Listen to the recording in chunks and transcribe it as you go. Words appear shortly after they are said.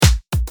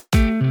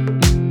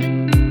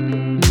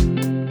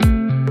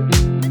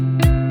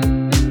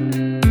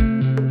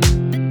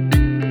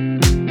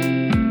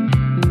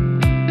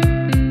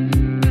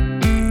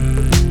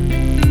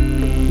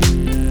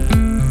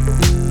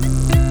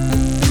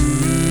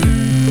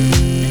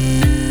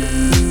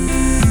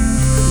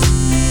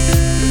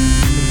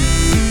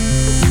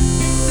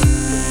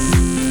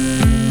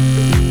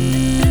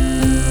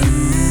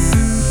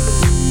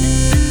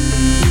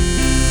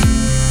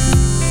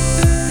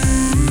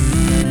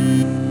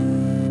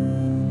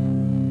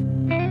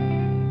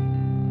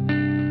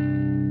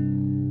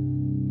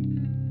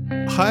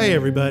Hi,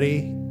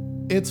 everybody.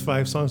 It's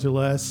 5 Songs or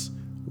Less.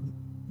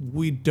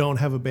 We don't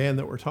have a band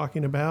that we're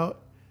talking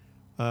about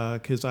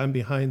because I'm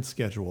behind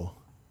schedule.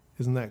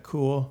 Isn't that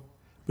cool?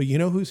 But you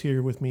know who's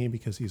here with me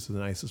because he's the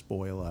nicest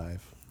boy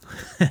alive?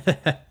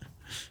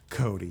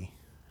 Cody.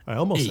 I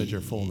almost said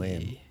your full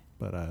name,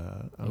 but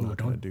I'm not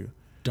going to do.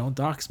 Don't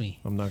dox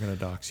me. I'm not going to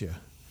dox you.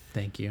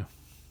 Thank you.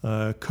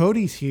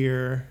 Cody's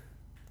here.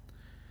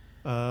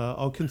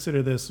 I'll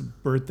consider this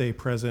birthday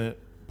present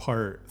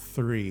part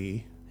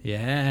 3.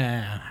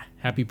 Yeah.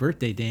 Happy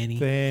birthday, Danny.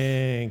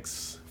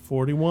 Thanks.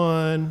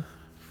 41,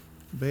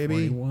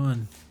 baby.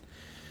 41.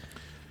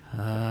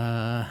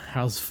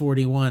 How's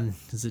 41?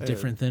 Is it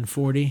different than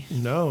 40?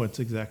 No, it's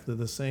exactly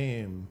the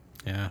same.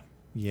 Yeah.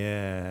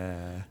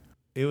 Yeah.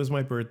 It was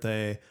my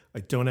birthday.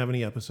 I don't have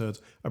any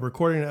episodes. I'm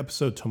recording an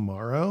episode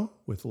tomorrow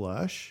with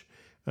Lush,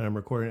 and I'm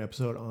recording an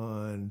episode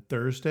on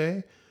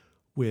Thursday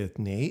with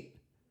Nate.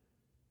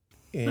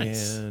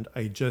 And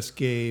Nice.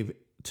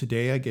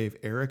 Today I gave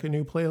Eric a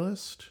new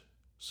playlist.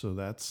 So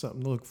that's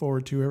something to look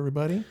forward to,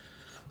 everybody.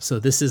 So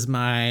this is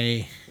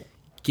my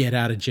get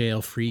out of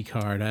jail free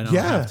card. I don't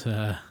have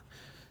to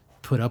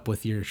put up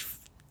with your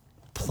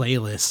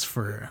playlist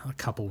for a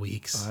couple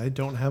weeks. I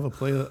don't have a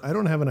playlist. I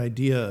don't have an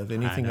idea of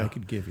anything I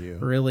could give you.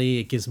 Really,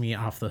 it gives me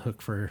off the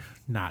hook for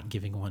not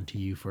giving one to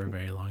you for a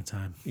very long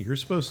time. You're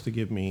supposed to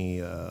give me,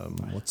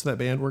 what's that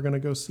band we're going to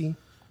go see?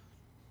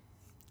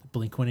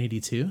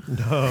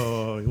 Blink-182?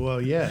 No,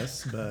 well,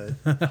 yes, but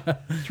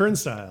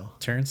Turnstile.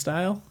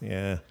 Turnstile?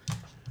 Yeah.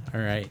 All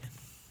right.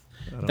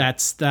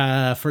 That's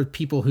for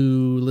people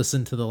who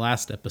listened to the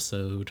last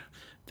episode.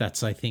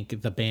 That's, I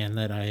think, the band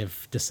that I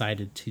have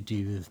decided to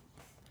do,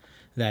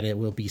 that it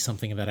will be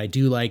something that I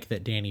do like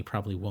that Danny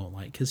probably won't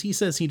like, because he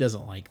says he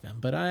doesn't like them,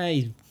 but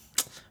I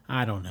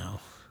don't know.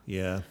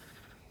 Yeah.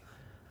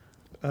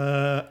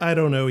 I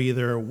don't know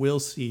either. We'll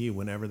see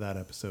whenever that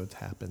episode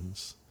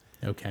happens.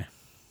 Okay.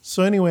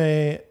 So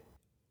anyway,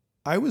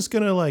 I was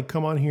going to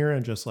come on here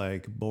and just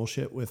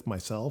bullshit with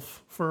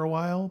myself for a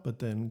while, but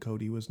then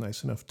Cody was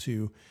nice enough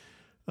to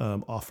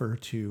offer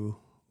to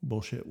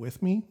bullshit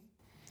with me.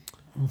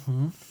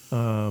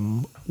 Mm-hmm.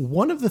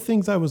 One of the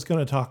things I was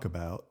going to talk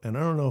about, and I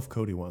don't know if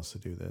Cody wants to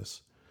do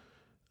this,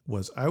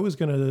 was I was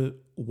going to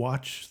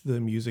watch the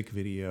music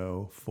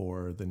video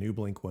for the new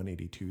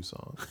Blink-182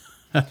 song.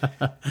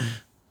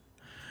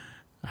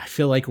 I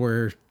feel like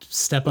we're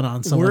stepping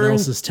on someone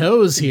else's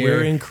toes here.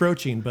 We're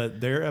encroaching,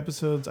 but their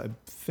episodes, I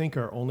think,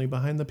 are only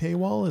behind the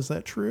paywall. Is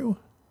that true?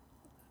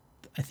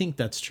 I think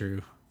that's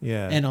true.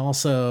 Yeah. And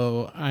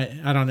also,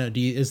 I don't know.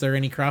 Is there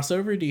any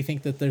crossover? Do you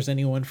think that there's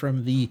anyone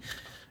from the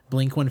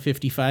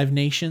Blink-155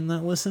 nation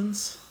that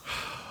listens?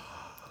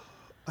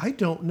 I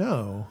don't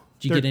know.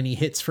 Do you get any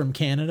hits from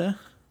Canada?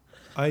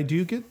 I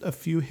do get a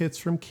few hits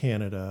from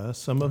Canada,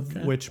 some of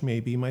which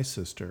may be my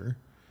sister.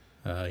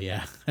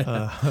 Yeah.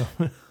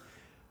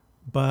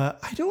 But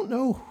I don't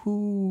know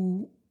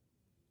who.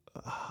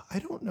 I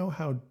don't know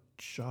how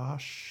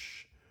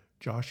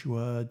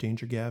Joshua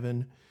Danger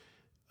Gavin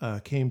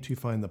came to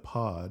find the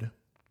pod.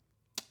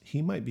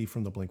 He might be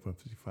from the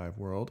Blink-155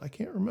 world. I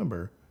can't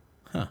remember.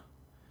 Huh.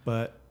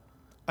 But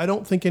I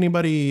don't think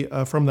anybody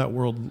from that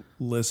world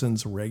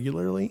listens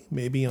regularly.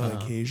 Maybe on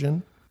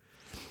occasion.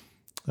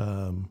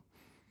 So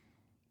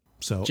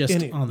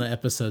just on the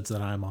episodes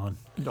that I'm on.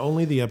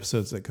 Only the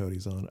episodes that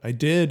Cody's on. I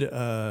did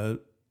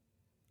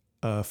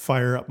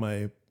fire up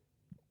my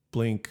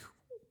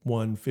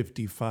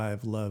Blink-155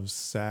 Loves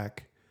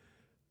Sack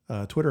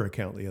Twitter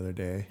account the other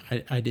day.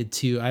 I did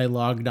too. I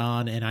logged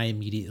on and I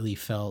immediately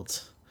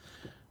felt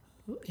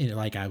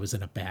like I was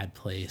in a bad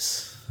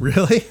place.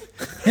 Really?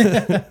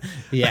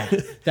 Yeah.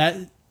 That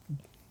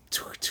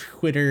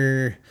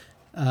Twitter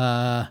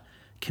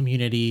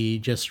community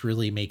just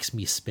really makes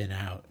me spin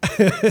out.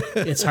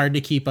 It's hard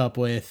to keep up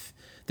with.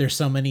 There's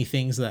so many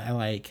things that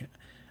I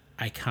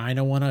kind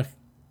of want to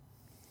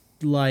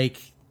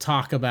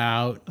talk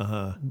about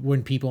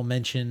when people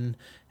mention,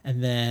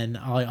 and then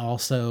I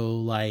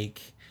also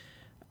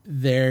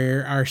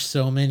there are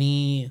so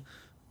many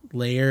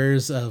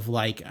layers of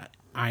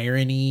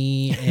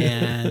irony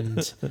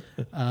and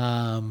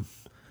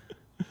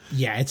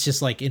yeah, it's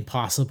just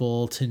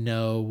impossible to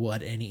know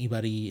what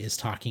anybody is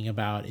talking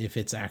about, if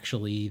it's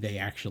actually they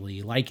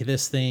actually like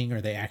this thing or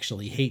they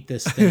actually hate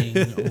this thing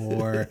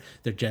or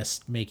they're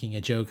just making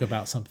a joke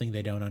about something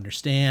they don't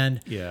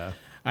understand. Yeah.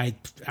 I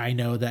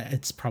know that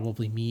it's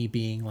probably me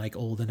being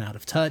old and out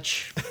of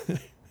touch.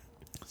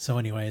 So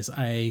anyways,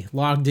 I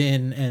logged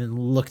in and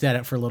looked at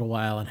it for a little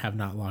while and have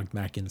not logged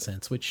back in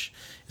since, which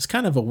is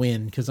kind of a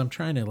win because I'm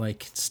trying to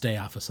stay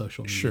off of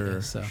social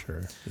media.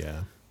 Sure.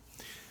 Yeah.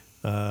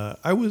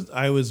 I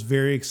was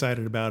very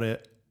excited about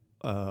it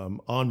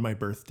on my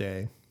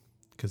birthday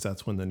because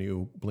that's when the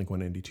new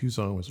Blink-182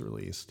 song was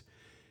released.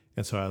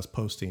 And so I was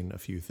posting a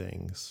few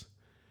things.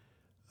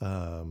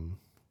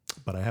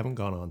 But I haven't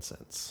gone on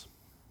since.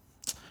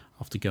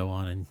 I'll have to go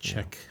on and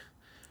check.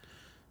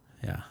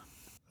 Yeah.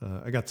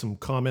 I got some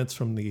comments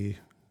from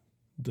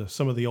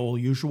some of the old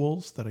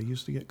usuals that I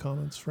used to get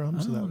comments from.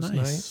 So that was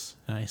nice.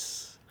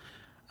 Nice.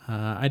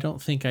 I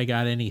don't think I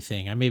got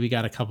anything. I maybe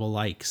got a couple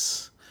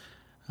likes.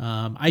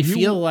 I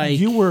feel like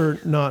you were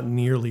not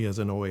nearly as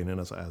annoying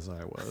as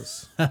I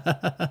was.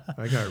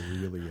 I got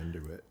really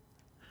into it.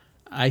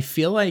 I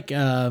feel like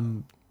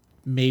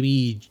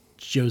maybe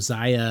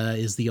Josiah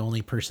is the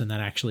only person that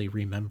actually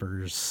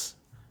remembers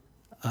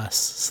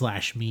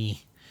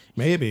us/me.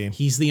 Maybe.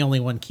 He's the only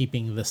one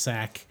keeping the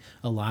sack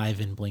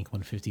alive in Blink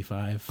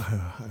 155.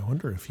 I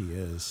wonder if he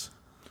is.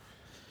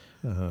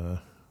 I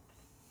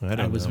don't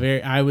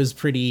know.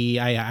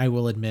 I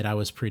will admit I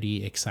was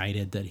pretty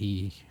excited that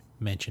he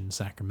mentioned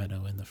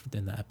Sacramento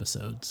in the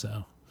episode.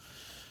 So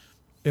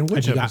In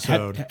which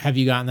episode? Have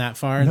you gotten that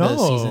far?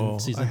 No,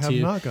 season I have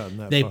 2? not gotten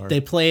that far.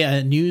 They play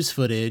a news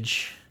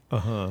footage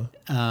Uh-huh.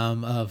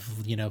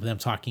 of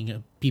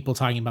them people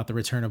talking about the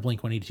return of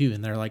Blink 182,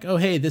 and they're like, "Oh,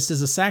 hey, this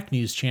is a SAC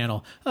news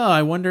channel. Oh,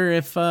 I wonder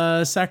if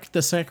the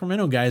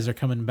Sacramento guys are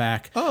coming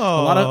back.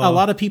 Oh. A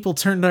lot of people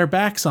turned their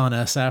backs on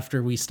us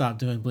after we stopped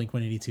doing Blink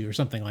 182 or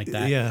something like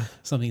that. Yeah.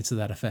 Something to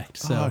that effect.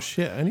 So Oh,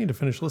 shit. I need to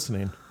finish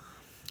listening.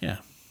 yeah,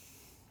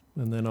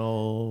 And then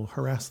I'll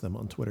harass them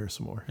on Twitter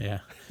some more.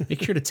 yeah.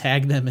 Make sure to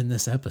tag them in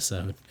this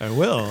episode I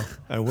will.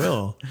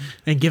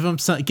 and give them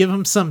some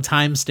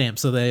timestamp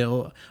so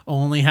they'll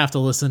only have to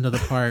listen to the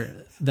part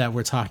that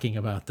we're talking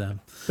about them.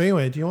 But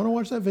anyway, do you want to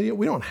watch that video?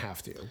 We don't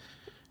have to.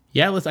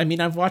 Yeah,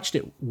 I've watched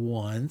it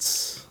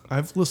once.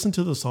 I've listened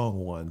to the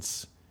song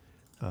once.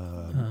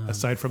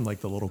 Aside from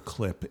like the little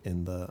clip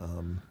in the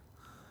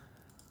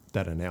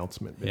that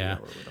announcement video Yeah.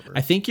 or whatever.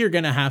 I think you're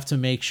going to have to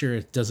make sure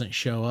it doesn't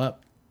show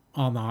up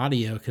on the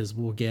audio because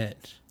we'll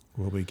get...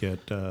 Will we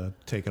get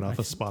taken off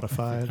of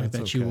Spotify? I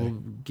bet you will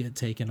get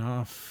taken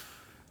off.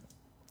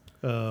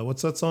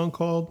 What's that song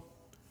called?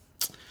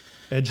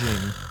 Edging.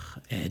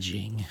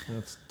 Edging.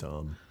 That's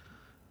dumb.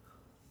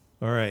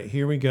 All right,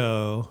 here we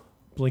go.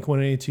 Blink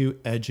 182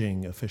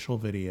 Edging official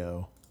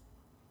video.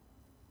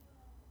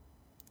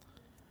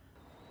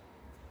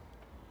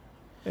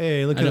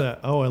 Hey, look at that.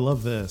 Oh, I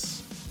love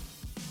this.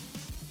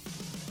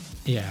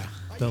 Yeah.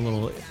 That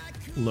little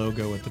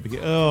logo at the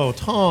beginning. Oh,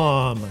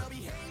 Tom.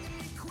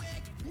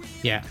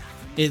 Yeah.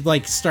 It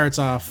starts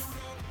off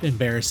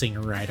embarrassing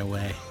right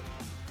away.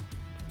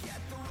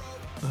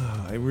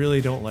 I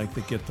really don't like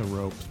the get the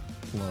rope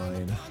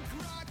line.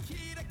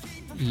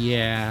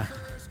 Yeah.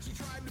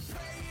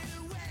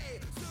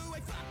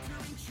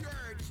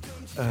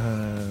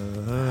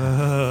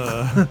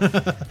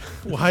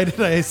 Why did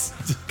I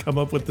come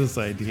up with this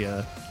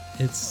idea?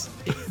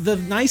 The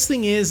nice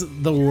thing is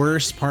the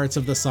worst parts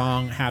of the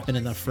song happen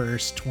in the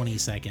first 20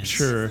 seconds.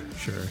 Sure.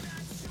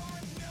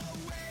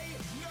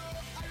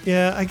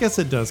 Yeah, I guess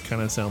it does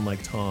kind of sound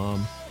like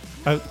Tom.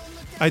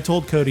 I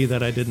told Cody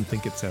that I didn't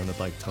think it sounded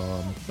like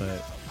Tom,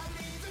 but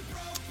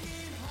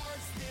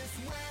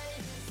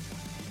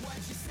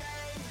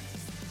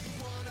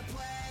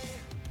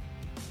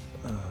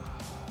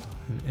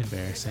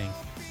Embarrassing.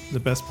 the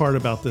best part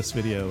about this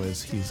video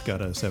is he's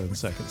got a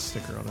 7-second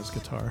sticker on his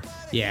guitar.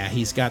 Yeah,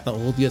 he's got the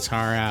old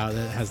guitar out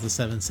that has the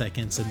 7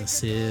 seconds and the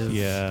Civ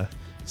Yeah.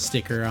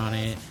 sticker on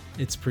it.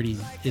 It's pretty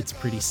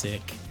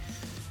sick.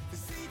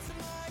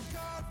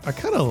 I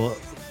kind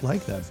of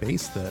like that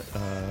bass that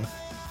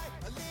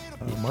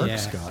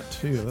Mark's Yeah. got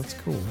too. That's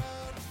cool.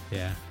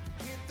 Yeah.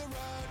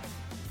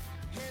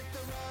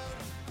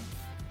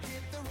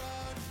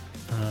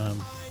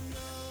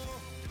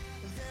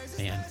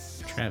 Man,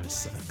 Travis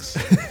sucks.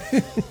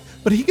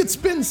 But he could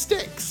spin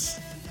sticks.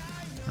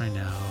 I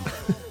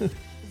know.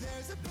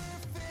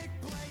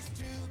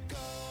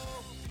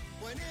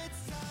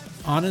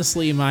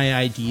 Honestly, my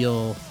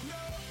ideal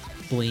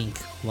Blink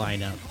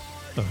lineup: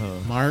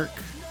 Mark,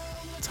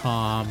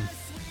 Tom,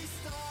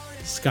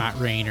 Scott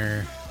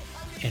Rayner,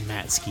 and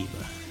Matt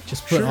Skiba.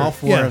 Just put Sure. all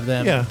four Yeah, of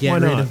them. yeah, why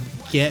not?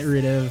 Get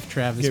rid of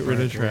Travis. Get rid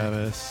of Barker.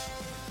 Travis.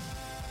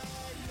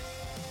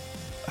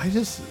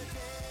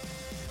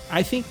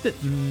 I think that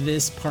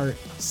this part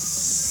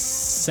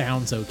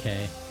sounds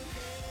okay.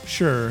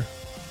 Sure.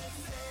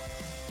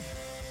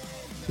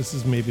 This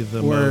is maybe the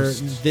Or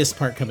most. this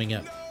part coming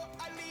up.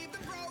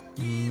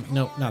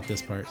 No, not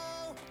this part.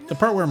 The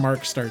part where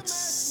Mark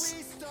starts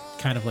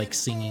kind of like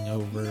singing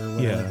over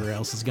whatever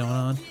else is going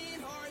on.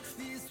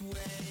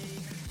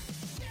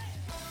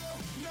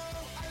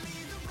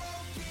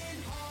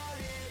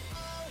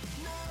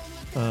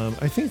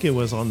 I think it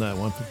was on that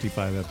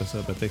 155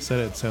 episode, but they said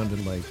it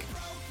sounded like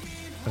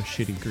a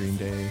shitty Green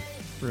Day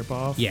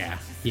ripoff. Yeah,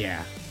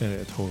 And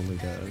it totally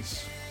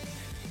does.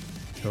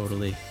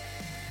 totally.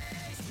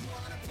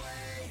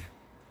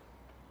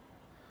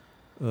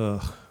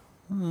 Ugh.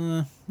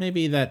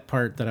 Maybe that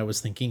part that I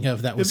was thinking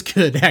of that was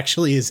good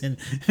actually isn't.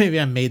 Maybe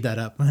I made that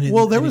up.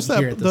 Well, there was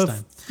hear that. it this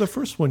time. The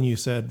first one you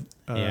said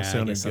Yeah, I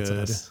sounded guess that's what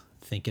I good. was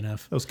thinking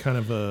of. That was kind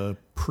of a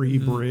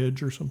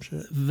pre-bridge or some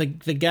shit. The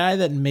guy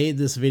that made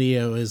this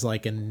video is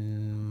like a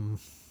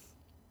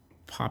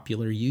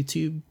popular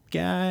YouTube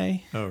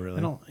guy. Oh,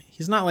 really?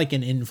 He's not like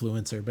an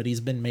influencer, but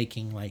he's been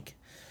making like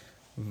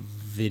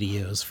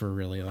videos for a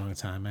really long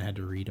time. I had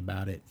to read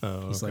about it.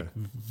 Oh, He's okay. like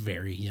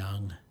very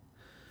young.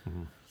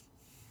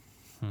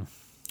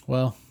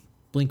 Well,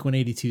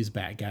 Blink-182's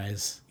back,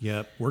 guys.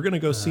 Yep. We're going to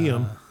go see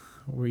them.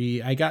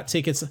 I got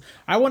tickets.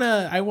 I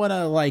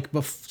wanna like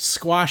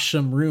squash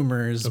some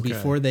rumors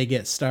before they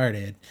get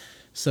started.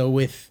 So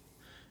with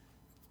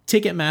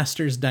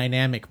Ticketmaster's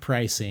dynamic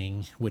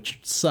pricing, which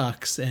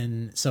sucks,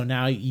 and so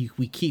now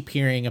we keep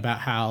hearing about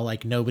how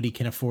like nobody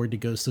can afford to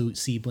go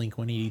see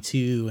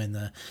Blink-182,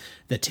 and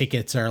the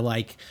tickets are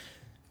like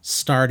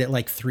start at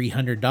like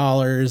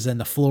 $300, and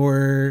the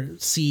floor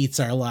seats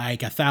are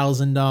like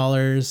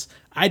 $1,000.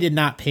 I did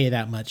not pay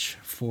that much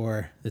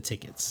for the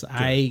tickets. Good.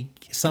 I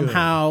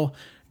somehow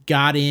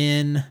got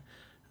in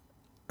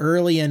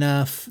early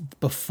enough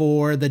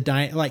before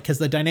because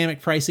the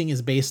dynamic pricing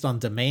is based on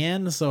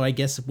demand. So I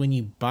guess when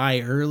you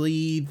buy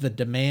early, the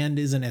demand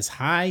isn't as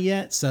high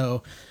yet.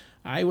 So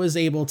I was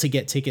able to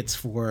get tickets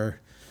for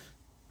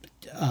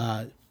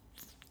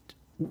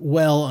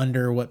well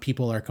under what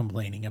people are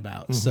complaining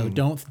about. Mm-hmm. So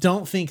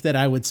don't think that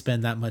I would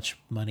spend that much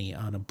money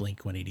on a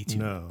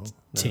Blink-182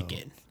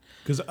 ticket.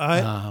 Because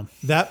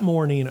that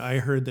morning I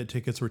heard that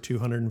tickets were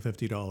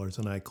 $250,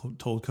 and I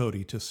told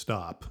Cody to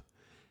stop.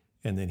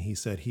 And then he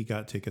said he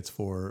got tickets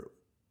for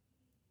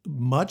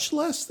much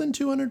less than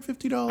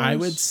 $250. I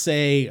would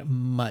say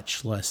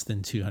much less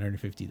than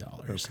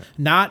 $250. Okay.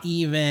 Not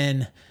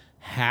even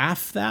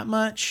half that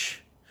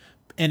much.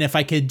 And if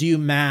I could do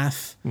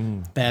math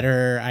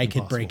better, I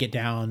could break it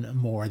down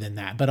more than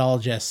that. But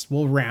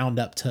we'll round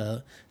up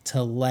to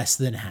less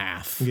than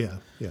half. Yeah.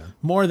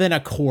 More than a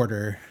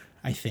quarter,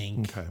 I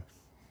think. Okay.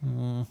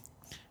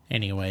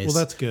 Anyways. Well,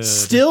 that's good.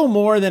 Still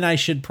more than I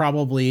should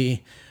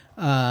probably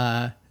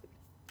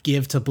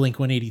give to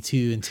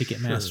Blink-182 and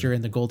Ticketmaster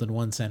and the Golden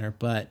One Center.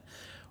 But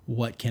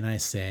what can I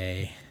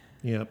say?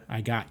 Yep.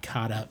 I got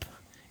caught up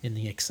in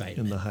the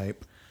excitement. In the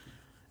hype.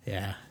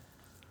 Yeah.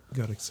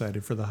 Got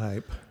excited for the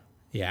hype.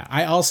 Yeah.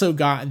 I also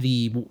got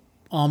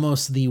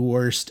almost the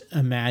worst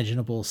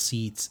imaginable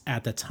seats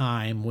at the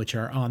time, which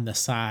are on the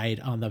side,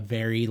 on the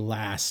very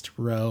last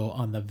row,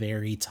 on the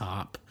very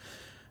top.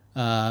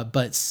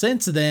 But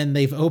since then,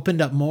 they've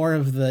opened up more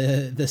of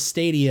the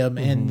stadium,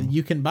 and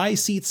you can buy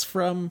seats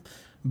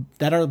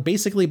that are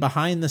basically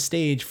behind the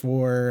stage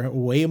for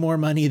way more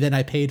money than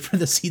I paid for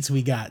the seats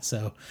we got.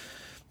 So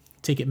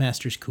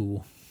Ticketmaster's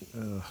cool.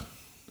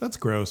 That's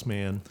gross,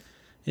 man.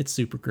 It's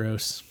super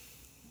gross.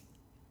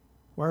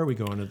 Why are we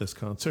going to this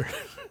concert?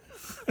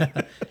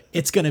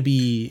 It's gonna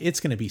be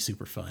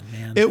super fun,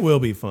 man. It will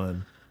be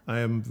fun. I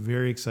am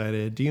very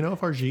excited. Do you know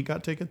if Arjit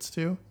got tickets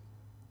too?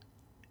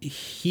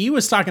 He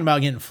was talking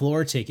about getting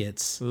floor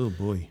tickets. Oh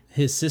boy.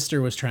 His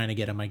sister was trying to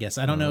get them, I guess.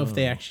 I don't know if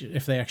they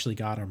actually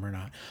got them or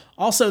not.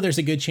 Also, there's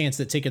a good chance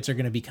that tickets are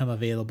going to become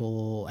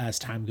available as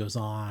time goes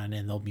on,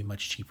 and they'll be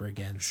much cheaper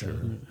again. Sure.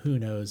 So who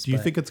knows? Do you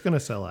think it's going to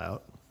sell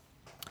out?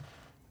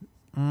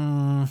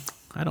 I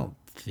don't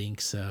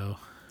think so.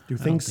 Do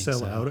things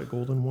sell out at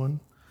Golden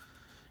One?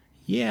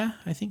 Yeah,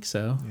 I think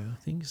so. Yeah.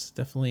 Things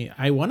definitely.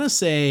 I want to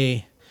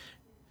say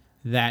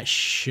that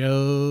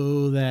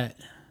show that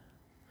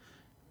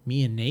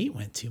me and Nate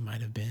went to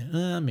might have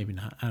been, maybe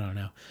not. I don't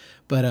know.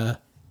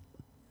 But,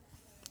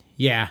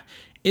 yeah,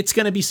 it's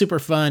going to be super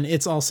fun.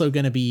 It's also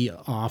going to be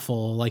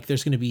awful. Like,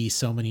 there's going to be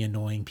so many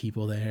annoying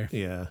people there.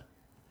 Yeah.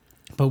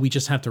 But we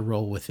just have to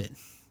roll with it.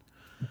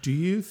 Do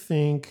you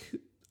think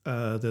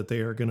that they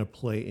are going to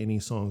play any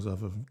songs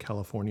off of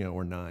California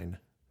or 9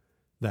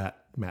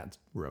 that Matt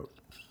wrote?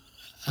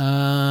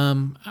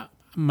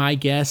 My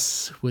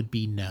guess would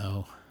be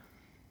no.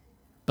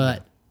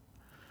 But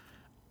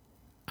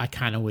I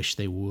kind of wish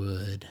they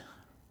would,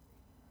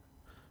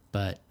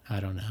 but I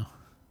don't know.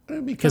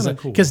 It'd be kind of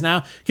cool. Because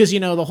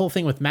the whole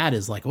thing with Matt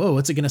is like, whoa,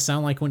 what's it going to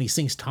sound like when he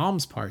sings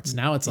Tom's parts?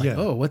 Now it's like,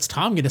 oh, what's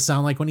Tom going to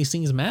sound like when he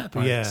sings Matt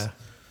parts? Yeah,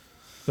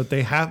 but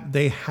they had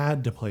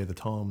to play the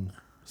Tom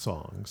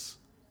songs.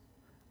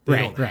 They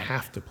don't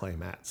have to play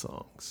Matt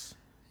songs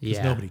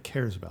because nobody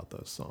cares about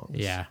those songs.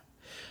 Yeah.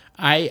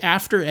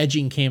 After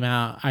Edging came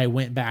out, I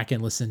went back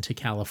and listened to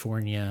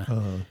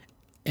California,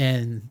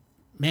 and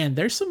man,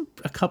 there's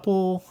a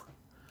couple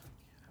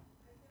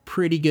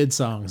pretty good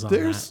songs on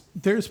that.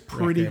 There's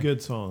pretty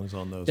good songs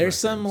on those. There's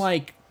some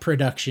like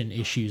production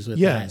issues with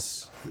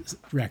that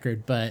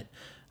record, but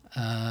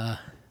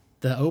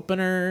the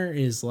opener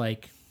is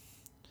like,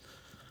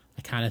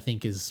 I kind of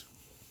think is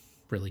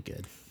really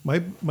good. My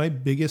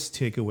biggest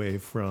takeaway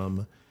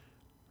from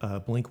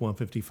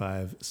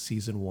Blink-155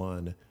 season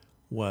 1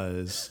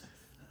 was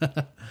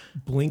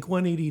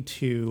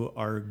Blink-182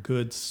 are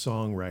good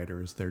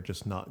songwriters. They're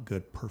just not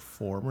good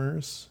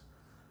performers.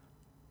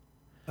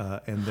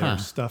 And their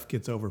stuff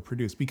gets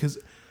overproduced because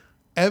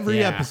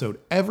every episode,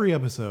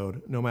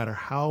 no matter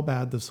how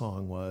bad the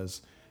song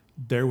was,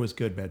 there was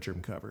good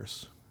bedroom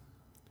covers.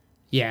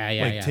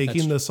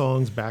 Taking the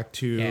songs back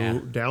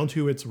to down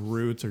to its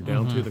roots or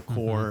down to the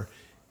core.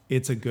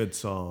 It's a good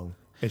song.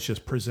 It's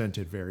just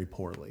presented very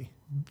poorly.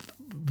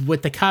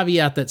 With the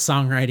caveat that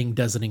songwriting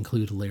doesn't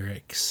include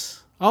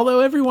lyrics. Although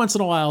every once in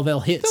a while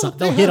they'll hit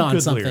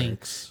on something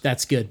lyrics.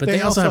 That's good, but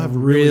they also have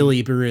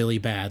really, really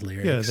bad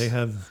lyrics. Yeah, they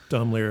have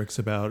dumb lyrics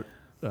about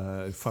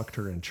fucked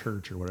her in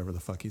church or whatever the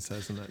fuck he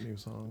says in that new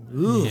song.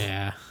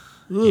 Yeah.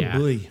 Oh Yeah.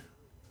 boy.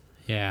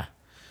 Yeah.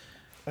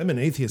 I'm an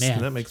atheist Man.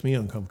 and that makes me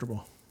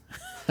uncomfortable.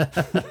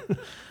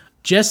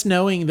 Just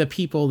knowing the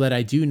people that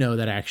I do know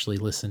that actually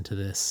listen to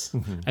this,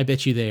 I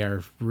bet you they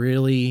are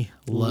really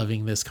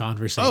loving this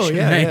conversation. Oh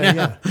yeah, right yeah,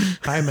 now. yeah.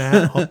 Hi,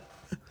 Matt.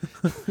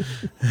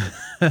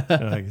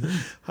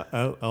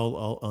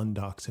 I'll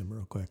undox him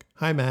real quick.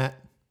 Hi, Matt.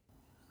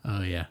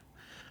 Oh yeah.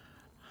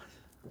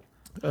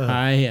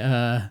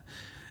 Hi,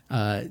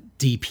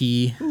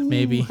 DP,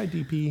 maybe. Hi,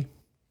 DP.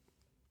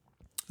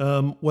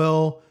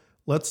 Well,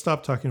 let's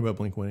stop talking about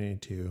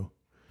Blink-182.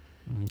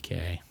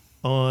 Okay.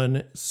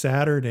 On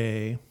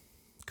Saturday,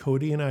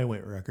 Cody and I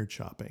went record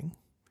shopping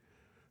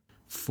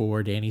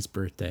For Danny's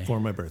birthday. for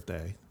my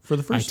birthday. For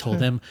the I first told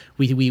time. him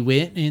we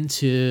went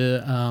into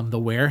the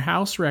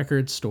Warehouse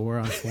record store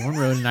on Forum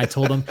Road, and I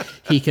told him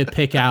he could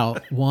pick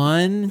out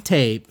one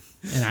tape,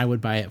 and I would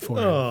buy it for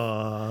him.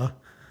 Aw.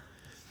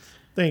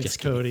 Thanks, Just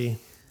kidding. Cody.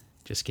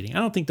 Just kidding. I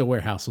don't think the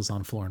Warehouse was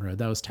on Florin Road.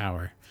 That was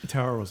Tower. The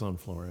tower was on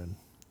Florin.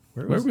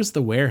 Where was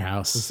the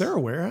Warehouse? Was there a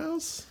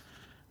warehouse?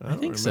 I don't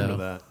think so.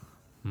 remember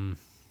that.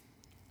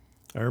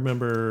 I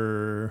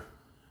remember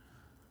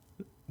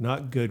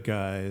not Good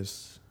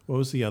Guys. What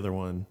was the other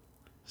one?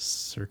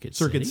 Circuit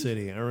Circuit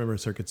City? City. I remember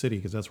Circuit City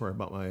because that's where I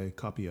bought my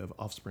copy of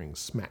Offspring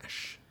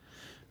Smash.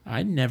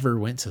 I never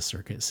went to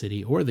Circuit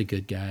City or the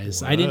Good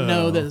Guys. I didn't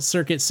know that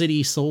Circuit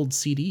City sold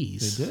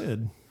CDs. They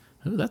did.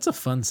 Oh, that's a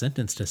fun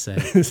sentence to say.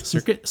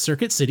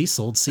 Circuit City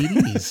sold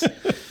CDs.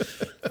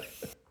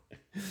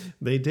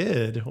 They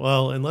did.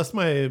 Well, unless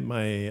my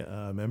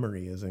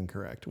memory is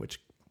incorrect,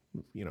 which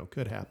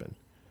could happen.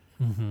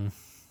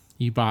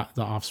 You bought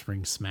the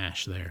Offspring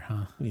Smash there,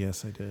 huh?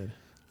 Yes, I did.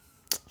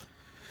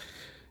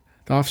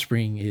 The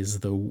Offspring is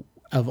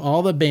of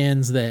all the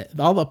bands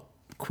all the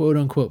quote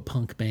unquote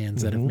punk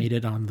bands that have made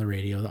it on the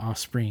radio, the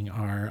Offspring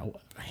are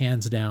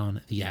hands down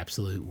the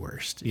absolute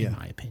worst, in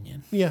my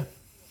opinion. Yeah.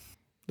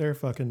 They're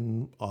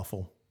fucking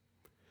awful.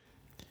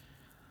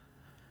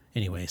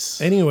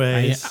 Anyways,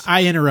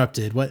 I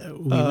interrupted. What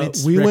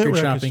we went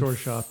record record store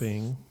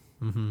shopping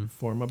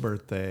for my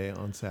birthday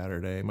on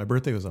Saturday. My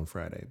birthday was on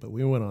Friday, but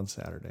we went on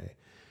Saturday,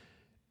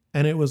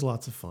 and it was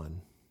lots of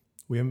fun.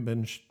 We haven't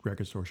been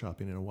record store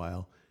shopping in a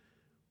while.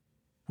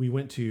 We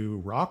went to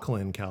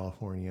Rockland,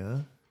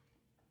 California,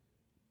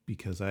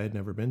 because I had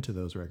never been to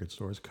those record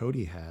stores.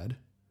 Cody had.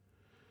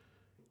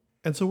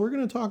 And so we're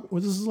going to talk. Well,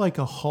 this is like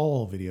a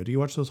haul video. Do you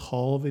watch those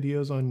haul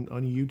videos on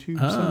YouTube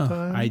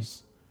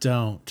sometimes?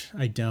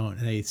 I don't.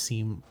 They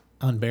seem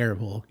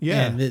unbearable.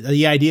 Yeah. And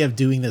the idea of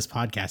doing this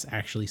podcast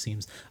actually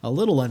seems a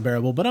little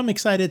unbearable, but I'm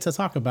excited to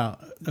talk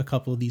about a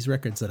couple of these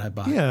records that I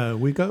bought. Yeah,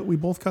 we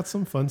both got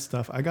some fun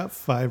stuff. I got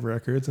 5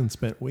 records and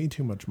spent way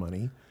too much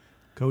money.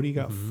 Cody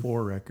got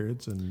 4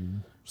 records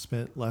and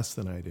spent less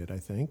than I did, I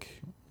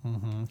think.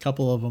 A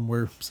couple of them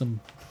were some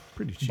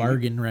Pretty cheap.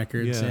 bargain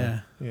records.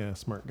 Yeah. Yeah,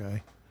 smart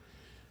guy.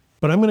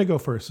 But I'm going to go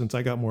first since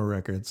I got more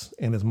records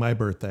and it's my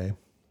birthday.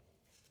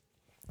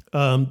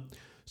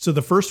 So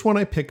the first one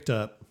I picked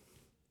up,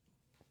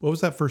 what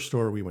was that first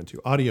store we went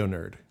to? Audio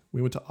Nerd.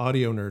 We went to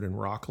Audio Nerd in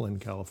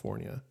Rockland,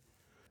 California.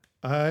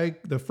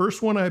 The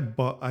first one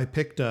I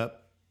picked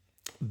up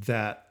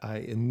that I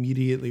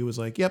immediately was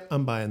like, yep,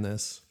 I'm buying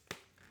this.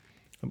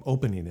 I'm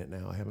opening it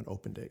now. I haven't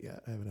opened it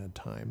yet. I haven't had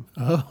time.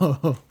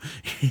 Oh,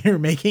 you're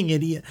making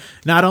it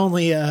not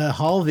only a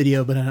haul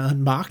video, but an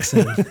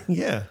unboxing.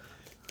 Yeah.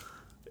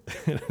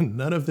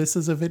 None of this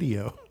is a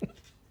video.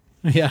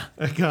 Yeah.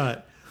 I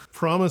got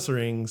Promise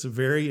Rings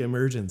Very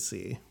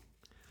Emergency.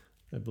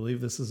 I believe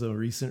this is a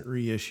recent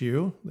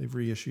reissue. They've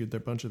reissued a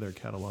bunch of their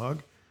catalog.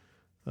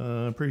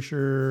 I'm pretty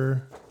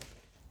sure.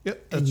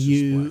 Yep, that's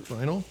just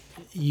black vinyl.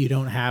 You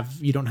don't have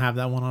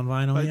that one on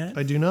vinyl yet?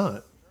 I do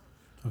not.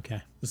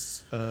 Okay.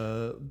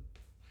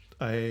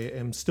 I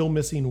am still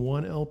missing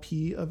one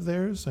LP of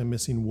theirs. I'm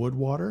missing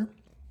Woodwater.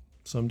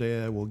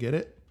 Someday I will get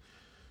it.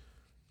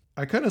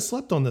 I kind of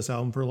slept on this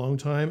album for a long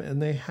time,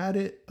 and they had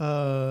it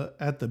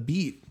at the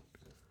Beat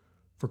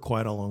for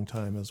quite a long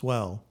time as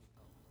well.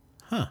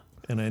 Huh.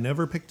 And I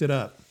never picked it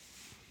up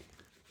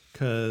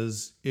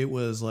because it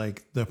was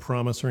like the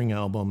Promise Ring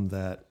album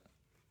that,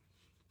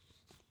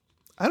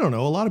 I don't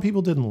know, a lot of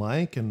people didn't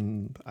like,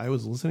 and I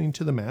was listening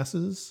to the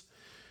masses.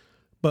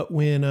 But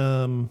when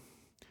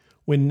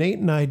Nate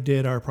and I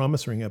did our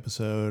Promise Ring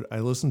episode, I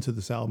listened to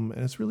this album,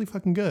 and it's really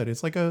fucking good.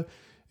 It's like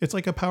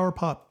a power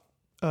pop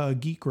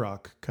geek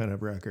rock kind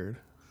of record.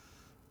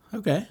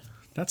 Okay.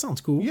 That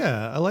sounds cool.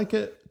 Yeah, I like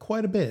it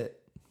quite a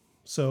bit.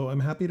 So I'm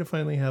happy to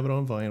finally have it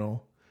on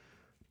vinyl.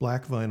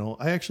 Black vinyl.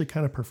 I actually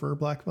kind of prefer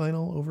black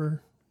vinyl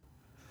over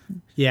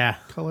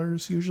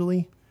colors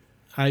usually.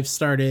 I've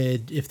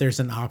started, if there's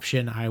an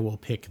option, I will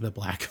pick the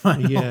black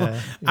vinyl. Yeah.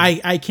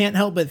 I can't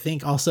help but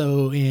think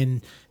also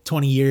in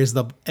 20 years,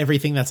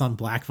 everything that's on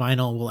black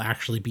vinyl will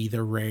actually be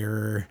the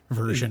rarer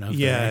version of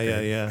the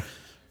record. Yeah.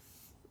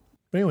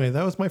 But anyway,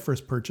 that was my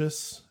first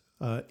purchase.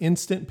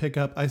 Instant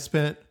pickup. I'm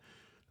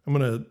going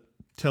to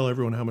tell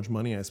everyone how much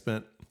money I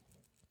spent.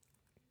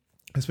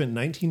 I spent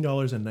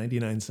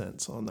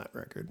 $19.99 on that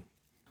record.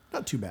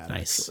 Not too bad,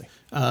 Nice.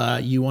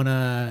 actually. You want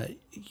to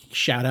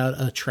shout out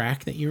a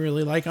track that you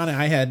really like on it?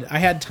 I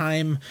had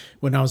time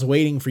when I was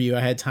waiting for you. I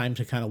had time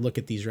to kind of look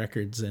at these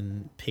records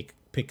and pick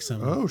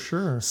some Oh,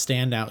 sure.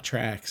 standout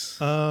tracks.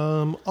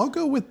 I'll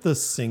go with the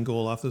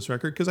single off this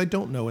record because I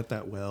don't know it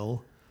that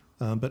well.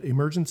 But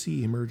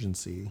Emergency,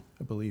 Emergency,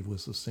 I believe,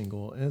 was the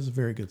single. And it's a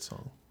very good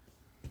song.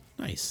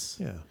 Nice.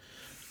 Yeah.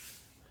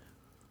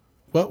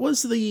 What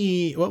was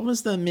the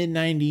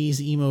mid-90s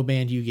emo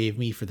band you gave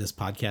me for this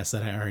podcast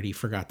that I already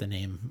forgot the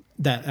name?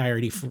 That I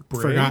already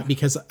forgot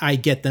because I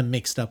get them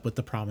mixed up with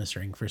the Promise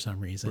Ring for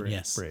some reason.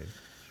 Yes. Brave.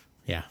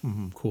 Yeah.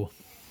 Cool.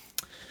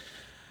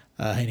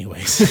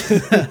 Anyways.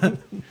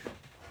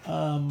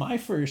 My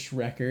first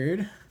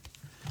record.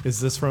 Is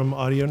this from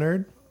Audio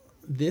Nerd?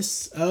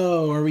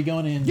 Are we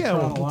going in Yeah,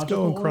 let's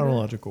go in order?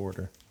 chronological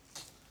order.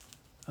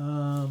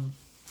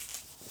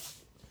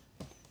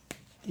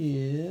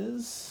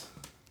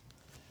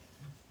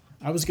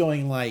 I was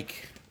going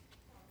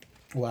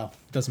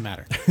doesn't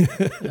matter.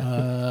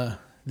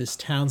 This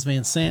Townes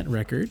Van Sant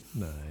record,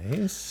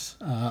 Nice.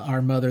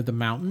 Our Mother the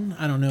Mountain.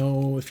 I don't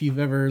know if you've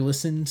ever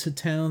listened to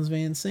Townes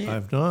Van Sant.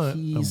 I've not.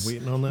 I'm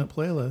waiting on that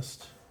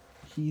playlist.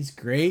 He's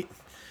great.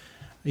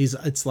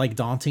 It's like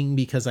daunting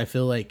because I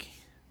feel like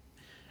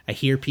I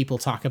hear people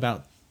talk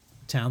about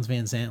Townes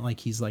Van Sant like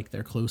he's like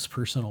their close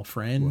personal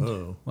friend.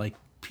 Whoa. Like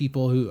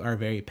people who are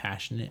very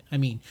passionate. I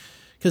mean,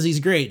 because he's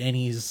great and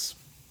he's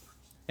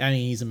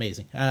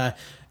amazing.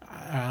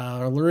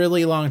 A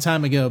really long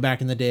time ago, back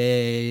in the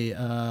day,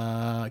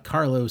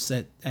 Carlos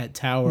at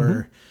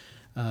Tower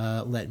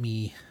let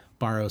me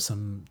borrow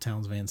some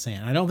Townes Van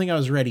Sant. I don't think I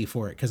was ready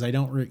for it because I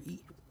don't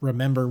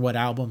remember what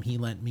album he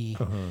lent me.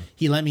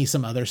 He lent me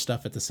some other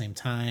stuff at the same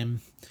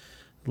time,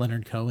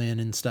 Leonard Cohen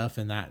and stuff,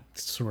 and that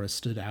sort of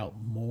stood out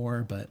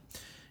more. But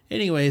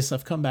anyways,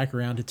 I've come back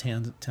around to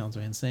Townes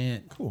Van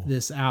Sant. Cool.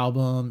 This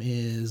album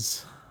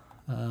is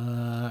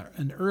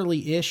an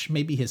early-ish,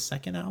 maybe his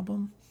second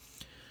album.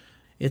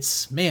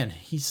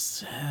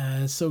 He's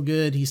so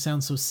good. He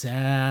sounds so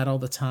sad all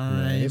the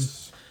time.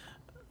 Nice.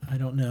 I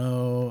don't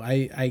know.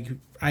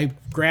 I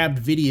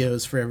grabbed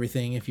videos for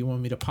everything if you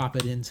want me to pop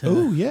it into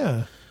Oh,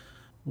 yeah.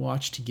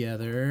 watch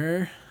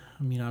together.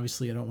 I mean,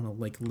 obviously I don't want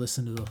to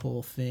listen to the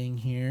whole thing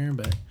here,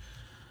 but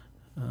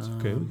It's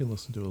okay. We can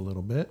listen to a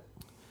little bit.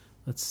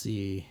 let's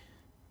see.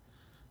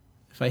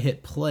 If I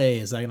hit play,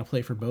 is that going to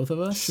play for both of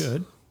us?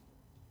 Should.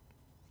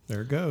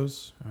 There it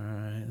goes. All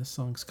right. This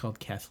song's called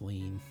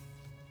Kathleen.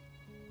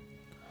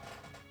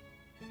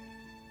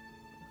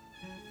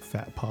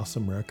 Fat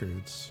Possum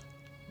Records.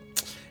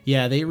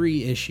 Yeah, they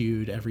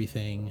reissued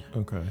everything.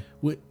 Okay.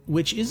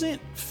 Which isn't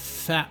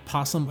Fat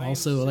Possum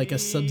also like a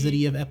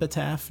subsidy of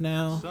Epitaph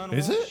now?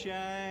 Is it?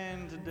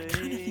 I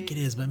kind of think it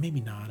is, but maybe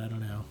not. I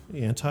don't know.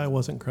 Anti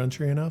wasn't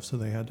crunchy enough, so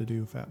they had to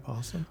do Fat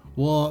Possum.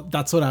 Well,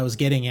 that's what I was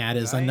getting at.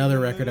 Is another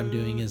record I'm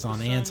doing is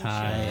on Anti,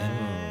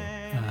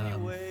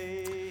 and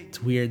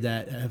it's weird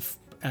that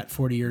at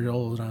 40 years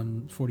old,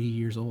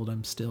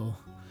 I'm still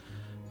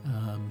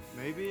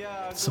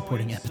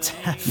supporting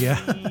Epitaph.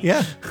 Yeah.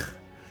 Yeah.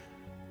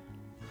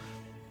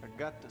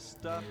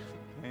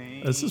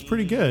 This is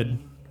pretty good.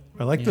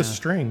 I like the Yeah.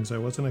 strings. I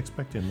wasn't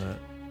expecting that.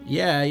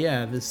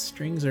 Yeah. The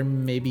strings are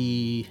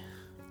maybe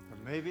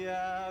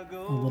a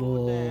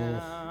little.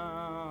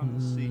 I'm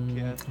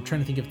trying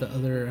to think if I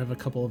have a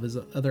couple of his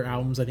other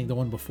albums. I think the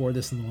one before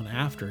this and the one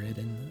after it,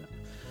 and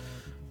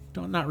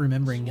not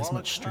remembering as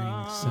much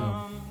strings.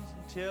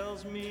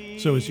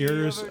 So is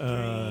yours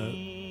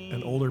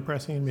an older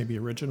pressing, maybe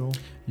original?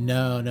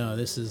 No.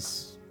 This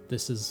is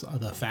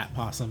the Fat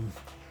Possum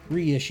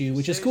reissue,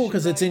 which is cool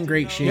because it's in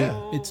great shape.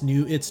 Yeah. It's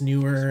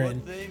newer,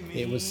 and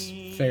it was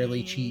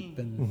fairly cheap,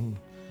 and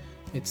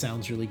it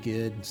sounds really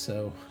good.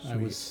 So I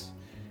was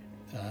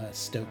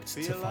stoked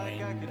to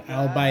find.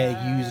 I'll buy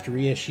a used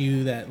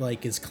reissue that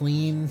is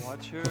clean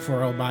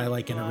before I'll buy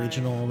an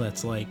original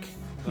that's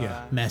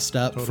Yeah. messed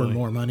up for Totally.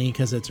 more money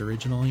because it's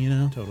original,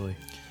 Totally.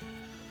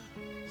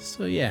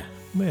 So yeah,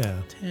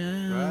 Yeah.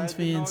 Townes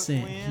Van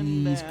Sant,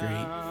 he's great.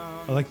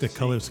 I like the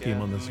color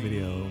scheme on this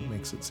video. It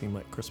makes it seem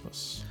like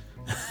Christmas.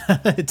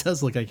 It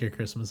does look like your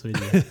Christmas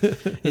video.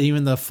 And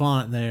even the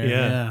font there.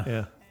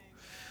 Yeah.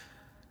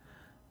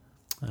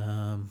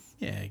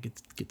 Yeah,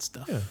 good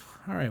stuff. Yeah.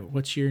 All right,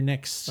 what's your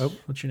next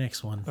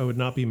one? I would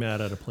not be mad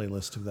at a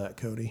playlist of that,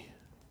 Cody.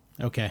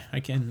 Okay, I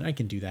can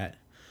do that.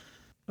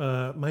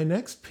 My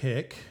next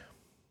pick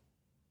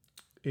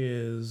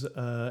is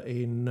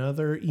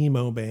another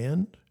emo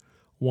band.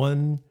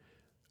 One,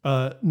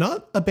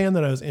 not a band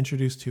that I was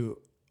introduced to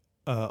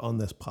on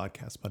this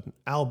podcast, but an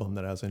album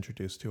that I was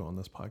introduced to on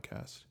this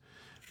podcast.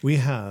 We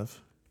have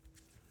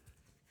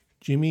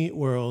Jimmy Eat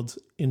World's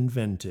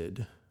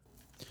Invented.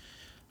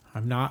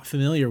 I'm not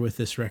familiar with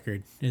this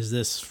record. Is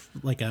this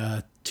like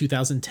a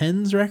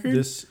 2010s record?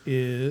 This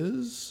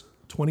is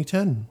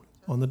 2010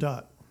 on the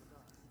dot.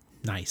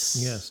 Nice.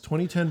 Yes,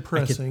 2010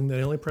 pressing.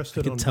 They only pressed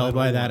it I on could tell vinyl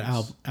by that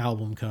once.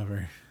 album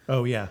cover.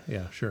 Oh, yeah,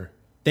 sure.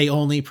 They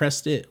only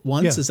pressed it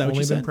once? Yeah, Is that what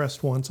only you been said?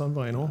 pressed once on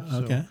vinyl. So,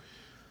 Okay.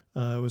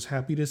 I was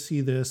happy to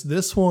see this.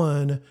 This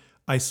one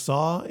I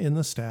saw in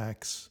the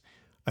stacks.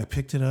 I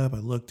picked it up. I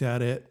looked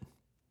at it.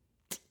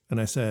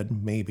 And I said,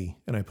 maybe.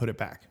 And I put it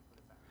back.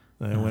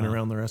 And I went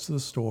around the rest of the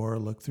store,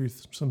 looked through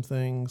some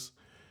things.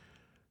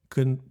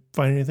 Couldn't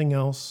find anything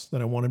else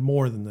that I wanted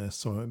more than this.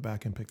 So I went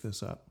back and picked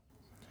this up.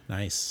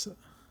 Nice.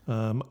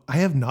 I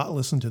have not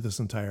listened to this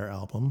entire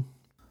album.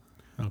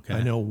 Okay.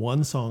 I know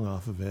one song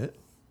off of it,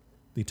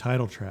 the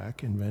title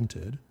track,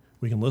 Invented.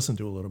 We can listen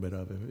to a little bit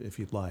of it if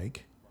you'd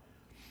like.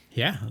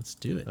 Yeah, let's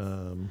do it.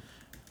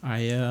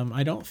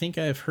 I don't think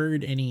I've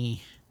heard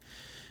any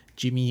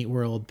Jimmy Eat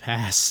World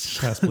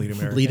past Bleed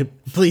American.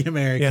 Bleed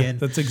American. Yeah,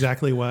 that's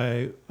exactly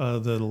why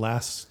the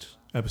last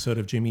episode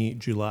of Jimmy Eat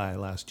July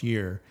last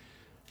year,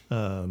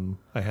 I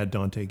had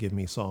Dante give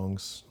me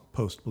songs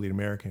post Bleed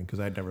American because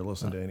I'd never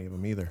listened to any of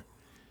them either.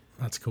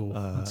 That's cool.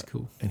 That's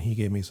cool. And he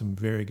gave me some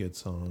very good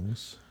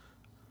songs.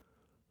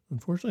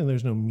 Unfortunately,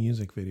 there's no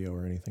music video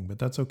or anything, but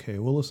that's okay.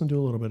 We'll listen to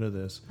a little bit of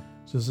this.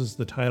 So this is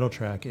the title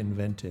track,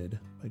 Invented,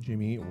 by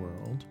Jimmy Eat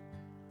World.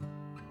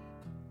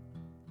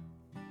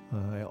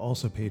 I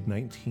also paid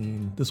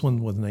this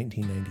one was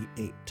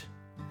 $19.98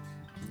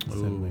 instead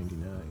of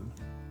 $99.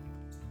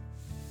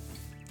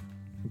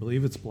 I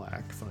believe it's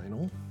black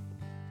vinyl.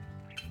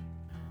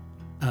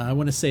 I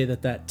want to say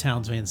that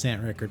Townes Van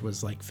Sant record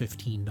was like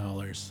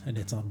 $15, and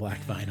it's on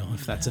black vinyl,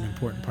 if that's an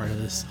important part of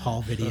this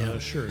haul video.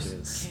 Sure it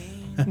is.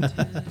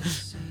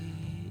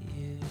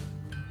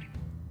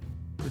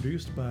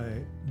 Produced by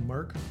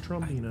Mark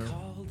Trombino.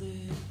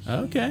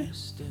 Okay.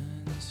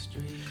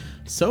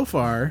 So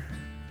far,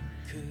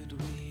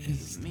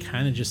 it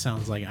kind of just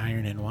sounds like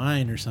Iron and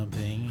Wine or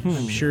something.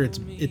 I'm sure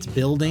it's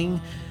building.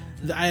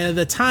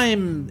 The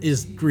time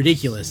is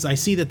ridiculous. I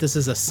see that this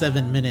is a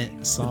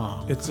 7-minute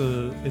song. It's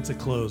a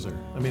closer.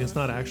 I mean, it's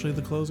not actually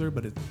the closer,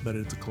 but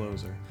it's a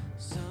closer.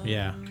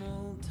 Yeah.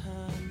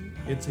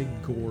 It's a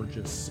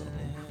gorgeous song.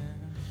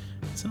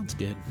 It sounds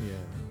good.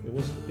 Yeah.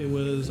 It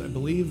was. I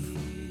believe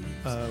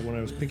when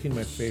I was picking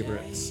my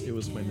favorites, it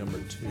was my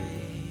number 2.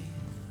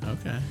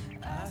 Okay.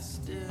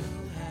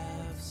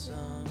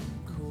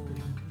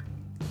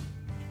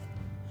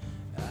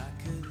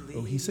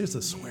 Oh, he says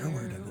a swear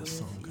word in this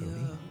song,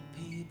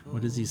 Cody.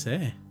 What does he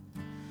say?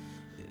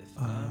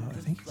 I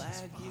think he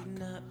says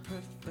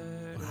fuck.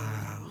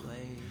 Wow.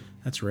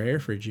 That's rare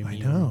for Jimmy. I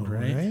know,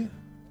 right?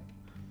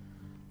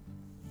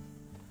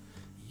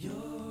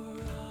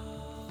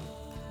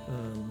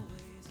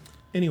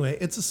 Anyway,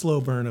 it's a slow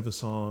burn of a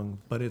song,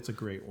 but it's a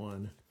great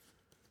one.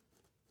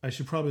 I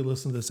should probably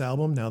listen to this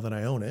album now that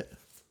I own it.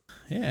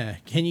 Yeah.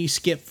 Can you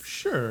skip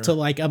Sure. to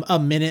like a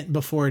minute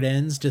before it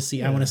ends? Just see.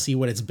 Yeah. I want to see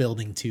what it's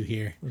building to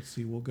here. Let's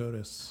see. We'll go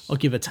to. I'll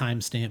give a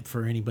timestamp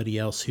for anybody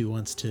else who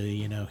wants to,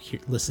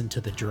 listen to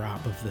the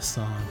drop of the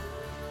song.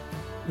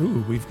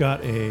 Ooh, we've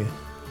got a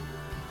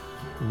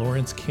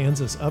Lawrence,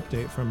 Kansas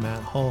update from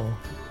Matt Hull.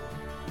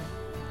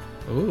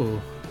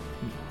 Ooh.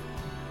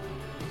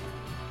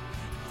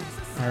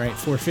 All right,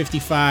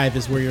 4:55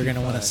 is where you're going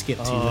to want to skip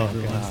to,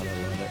 everyone. God,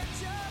 I love it.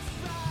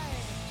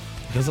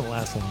 It doesn't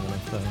last long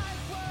enough, though.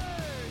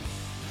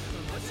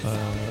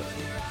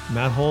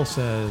 Matt Hull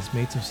says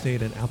Mates of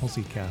State and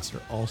Appleseed Cast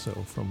are also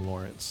from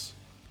Lawrence.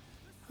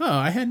 Oh,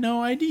 I had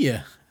no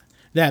idea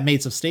that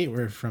Mates of State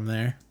were from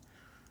there.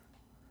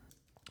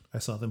 I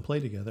saw them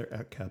play together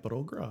at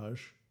Capitol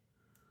Garage.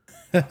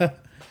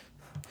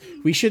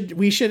 We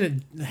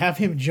should have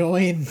him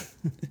join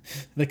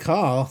the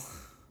call.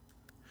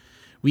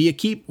 We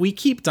keep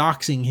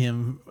doxing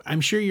him.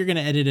 I'm sure you're going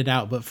to edit it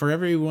out, but for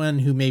everyone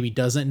who maybe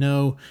doesn't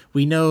know,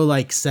 we know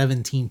like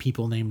 17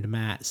 people named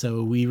Matt,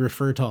 so we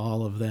refer to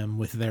all of them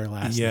with their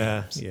last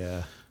names.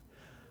 Yeah,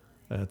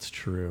 that's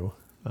true.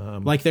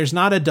 Like there's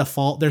not a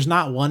default. There's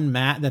not one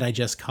Matt that I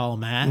just call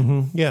Matt.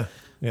 Mm-hmm. Yeah.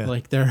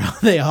 Like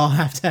they all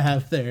have to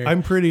have their.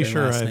 I'm pretty their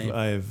sure last name.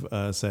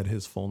 I've said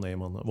his full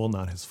name on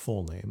not his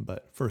full name,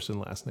 but first and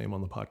last name on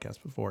the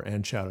podcast before,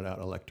 and shouted out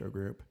Electro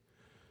Group.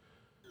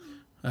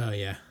 Oh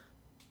yeah.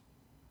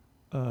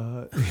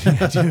 I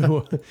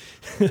do.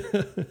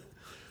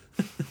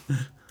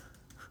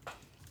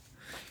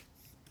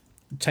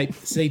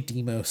 Say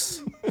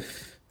Demos.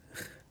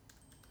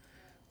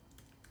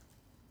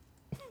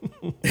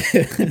 Oh,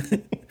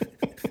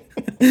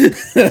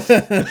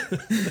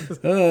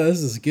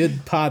 this is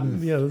good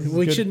podding. Yeah,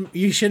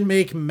 you should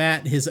make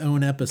Matt his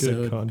own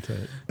episode. Good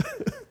content.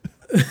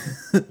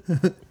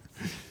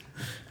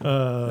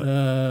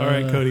 All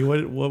right, Cody,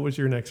 what was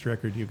your next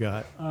record you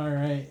got? All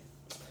right.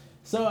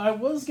 So I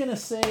was gonna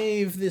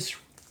save this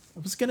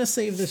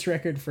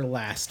record for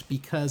last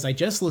because I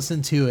just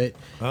listened to it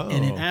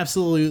and it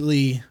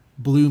absolutely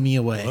blew me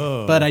away.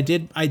 Oh. But I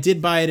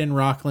did buy it in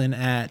Rockland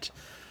at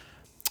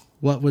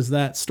what was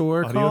that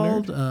store Audio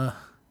called? Nerd?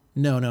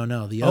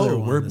 No, the other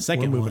one. We're the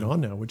second moving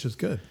one. on now, which is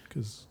good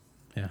because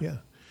Yeah.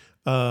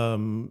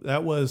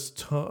 that was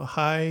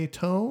High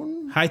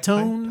Tone. High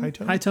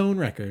Tone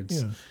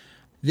Records. Yeah.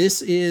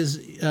 This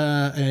is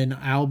an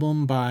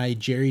album by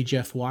Jerry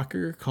Jeff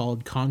Walker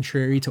called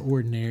Contrary to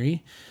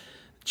Ordinary.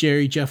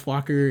 Jerry Jeff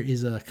Walker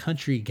is a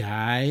country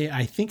guy.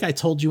 I think I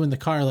told you in the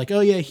car, like,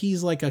 oh yeah,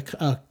 he's like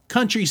a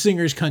country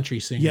singer's country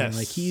singer. Yes.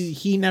 Like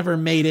he never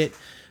made it,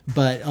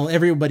 but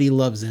everybody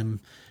loves him.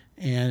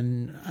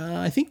 And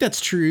I think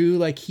that's true.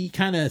 Like he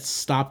kind of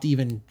stopped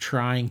even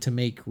trying to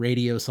make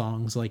radio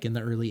songs like in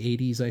the early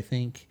 80s, I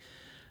think.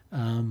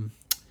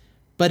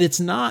 But it's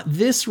not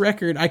this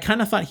record. I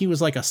kind of thought he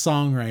was like a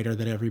songwriter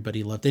that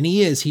everybody loved. And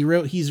he is.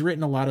 He's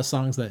written a lot of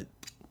songs that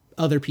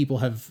other people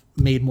have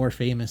made more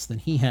famous than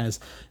he has.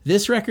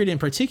 This record in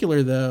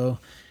particular, though,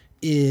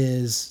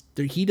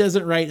 he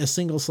doesn't write a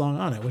single song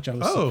on it, which I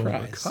was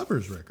surprised. A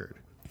covers record.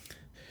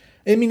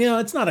 I mean,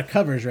 it's not a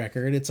covers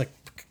record. It's like,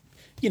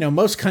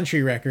 most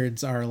country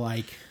records are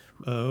like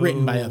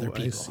written by other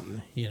people.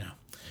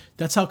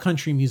 That's how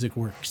country music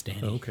works,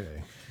 Danny.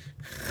 Okay.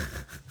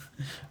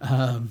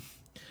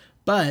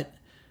 But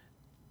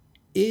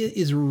it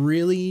is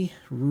really,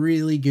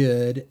 really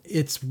good.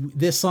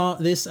 This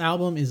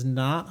album is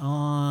not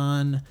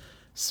on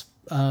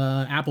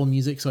Apple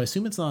Music, so I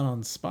assume it's not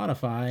on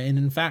Spotify. And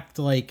in fact,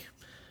 like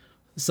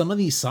some of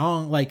these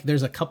songs, like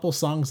there's a couple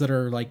songs that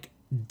are like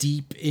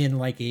deep in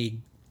like a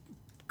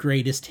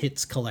greatest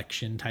hits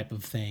collection type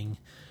of thing.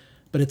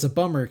 But it's a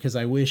bummer because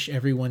I wish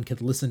everyone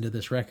could listen to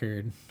this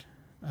record.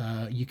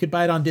 You could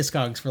buy it on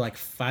Discogs for like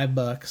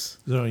 $5. Is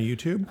it on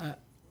YouTube?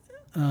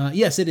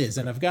 Yes, it is.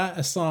 And I've got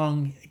a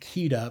song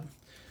queued up.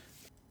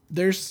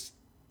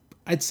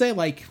 I'd say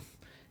like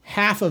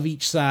half of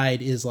each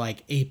side is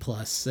like A+,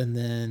 and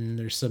then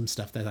there's some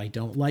stuff that I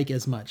don't like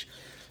as much.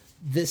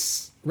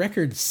 This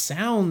record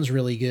sounds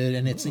really good,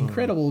 and it's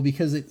incredible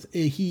because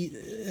he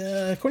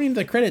according to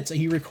the credits,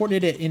 he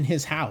recorded it in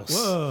his house.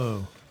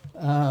 Whoa.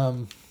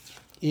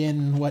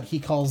 In what he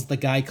calls the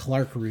Guy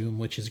Clark room,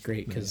 which is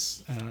great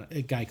because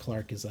Guy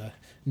Clark is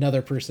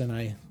another person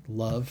I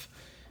love.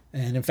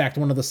 And in fact,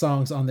 one of the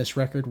songs on this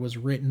record was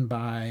written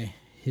by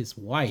his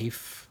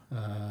wife.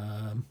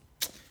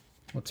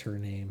 What's her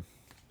name?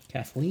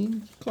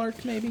 Kathleen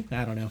Clark, maybe?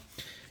 I don't know.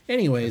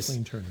 Anyways.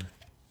 Kathleen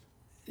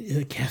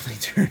Turner. Kathleen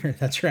Turner,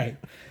 that's right.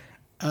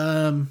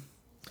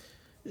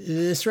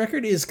 This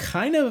record is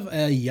kind of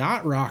a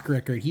yacht rock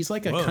record. He's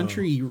like a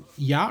country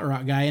yacht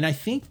rock guy. And I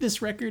think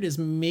this record is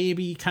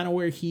maybe kind of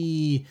where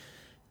he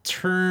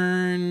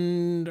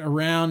turned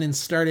around and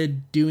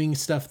started doing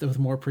stuff with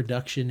more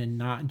production and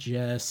not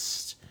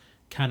just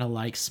kind of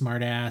like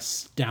smart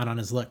ass down on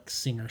his luck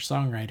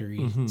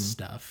singer-songwriter-y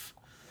stuff.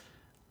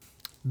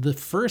 The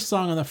first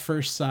song on the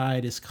first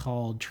side is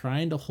called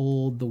Trying to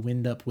Hold the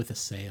Wind Up with a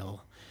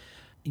Sail.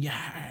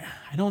 Yeah,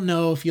 I don't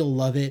know if you'll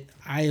love it.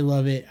 I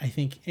love it. I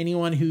think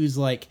anyone who's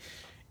like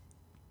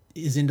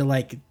is into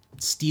like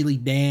Steely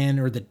Dan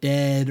or The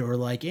Dead or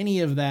like any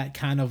of that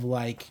kind of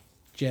like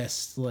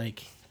just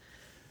like,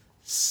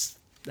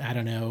 I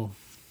don't know,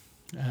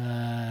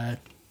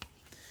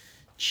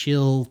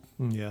 chill,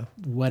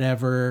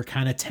 whatever,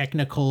 kind of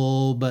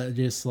technical, but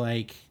just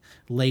like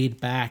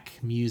laid back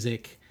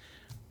music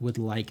would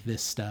like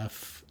this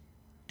stuff.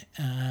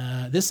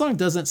 This song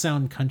doesn't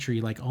sound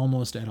country like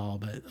almost at all,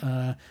 but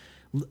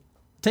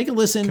take a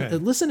listen. Okay.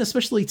 Listen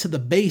especially to the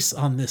bass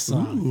on this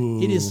song.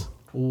 Ooh. It is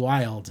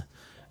wild.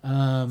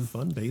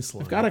 Fun bass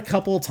line. I've got a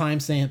couple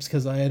timestamps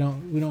because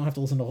we don't have to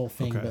listen to the whole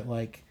thing, Okay. but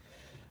like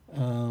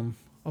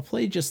I'll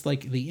play just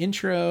like the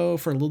intro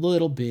for a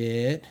little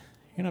bit.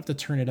 You're gonna have to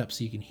turn it up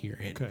so you can hear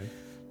it. Okay.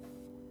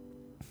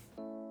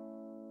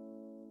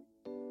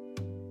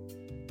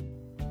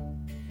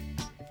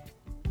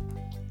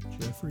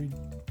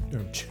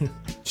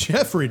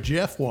 Jeffrey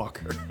Jeff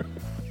Walker.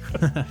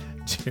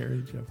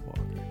 Jerry Jeff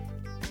Walker.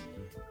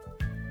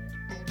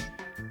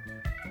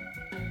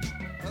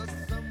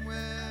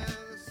 Somewhere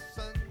the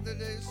sun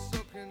today's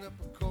soaking up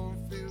a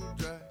cornfield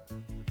dry,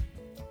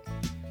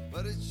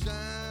 but it's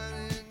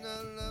shining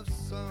a love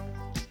song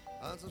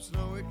on some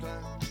snowy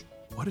climb.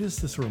 What does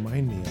this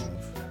remind me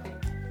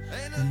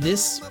of?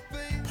 This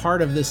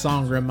part of this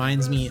song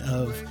reminds me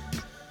of,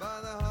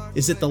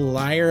 is it The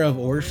Lyre of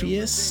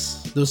Orpheus?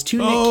 Those two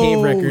Nick Cave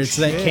records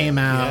that came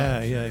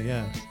out.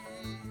 Yeah.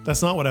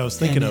 That's not what I was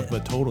thinking of,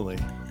 but totally.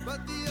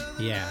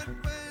 Yeah.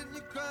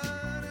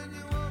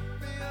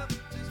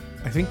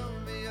 I think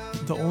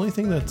the only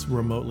thing that's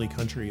remotely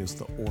country is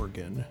the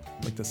organ,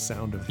 like the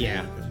sound of the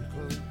organ.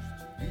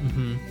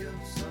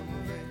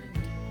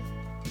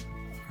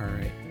 All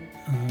right.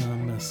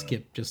 I'm going to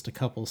skip just a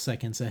couple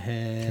seconds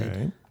ahead.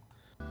 Okay.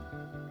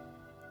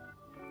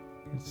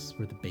 This is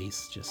where the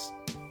bass just...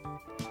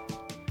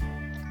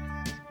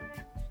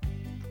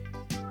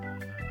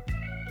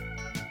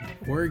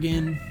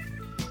 Organ.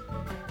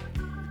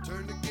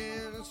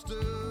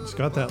 It's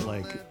got that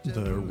like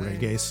the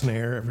reggae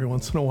snare every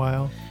once in a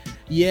while.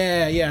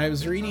 Yeah. I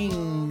was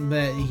reading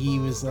that he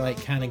was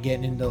like kind of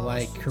getting into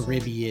like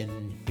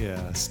Caribbean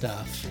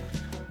stuff.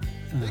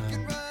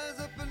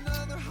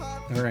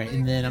 All right,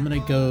 and then I'm gonna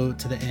go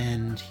to the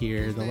end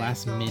here, the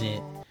last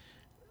minute.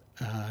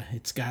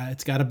 It's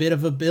got a bit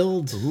of a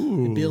build.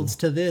 Ooh. It builds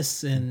to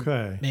this, and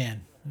Okay.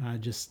 man, I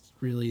just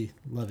really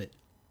love it.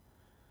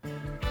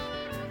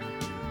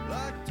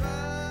 Like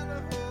trying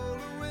to hold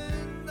the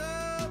wind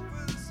up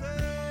with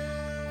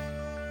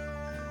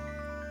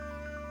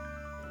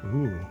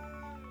Ooh.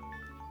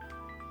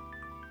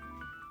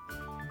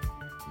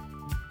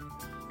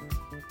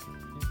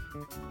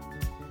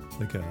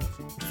 Like a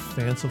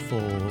fanciful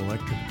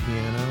electric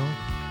piano.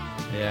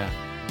 Yeah.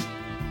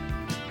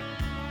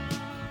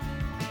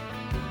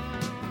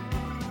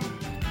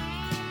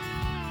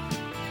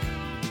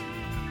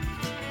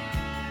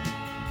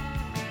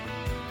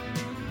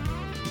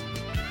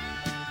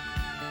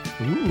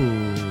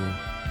 Ooh.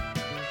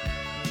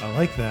 I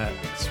like that.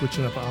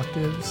 Switching up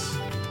octaves.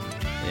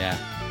 Yeah.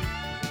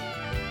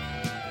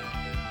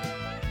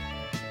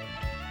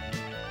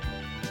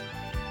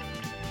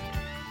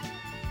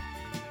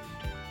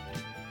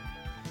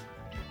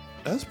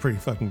 That's pretty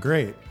fucking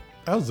great.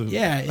 That's a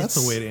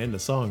it's- way to end a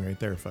song right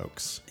there,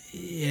 folks.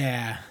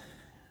 Yeah.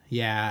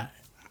 Yeah.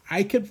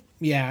 I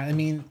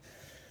mean,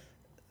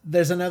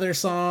 there's another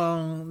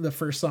song, the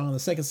first song on the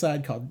second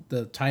side called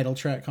the title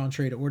track,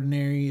 Contrary to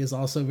Ordinary, is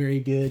also very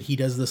good. He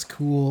does this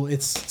cool,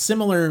 it's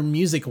similar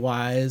music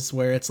wise,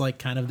 where it's like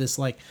kind of this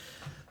like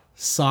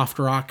soft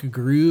rock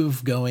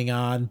groove going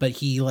on, but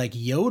he like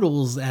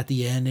yodels at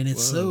the end, and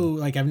it's so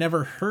like, I've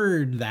never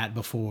heard that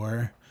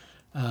before.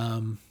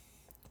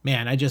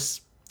 Man, I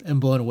just am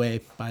blown away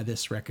by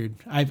this record.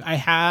 I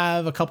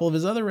have a couple of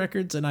his other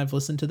records and I've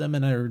listened to them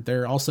and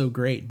they're also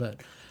great,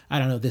 but I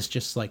don't know, this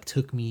just like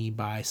took me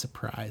by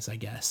surprise, I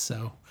guess.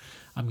 So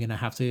I'm going to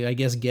have to, I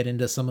guess, get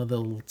into some of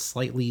the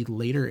slightly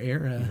later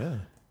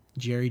era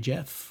Jerry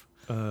Jeff.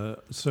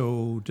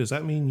 So does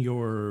that mean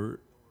you're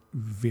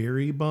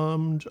very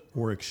bummed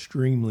or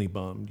extremely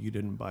bummed you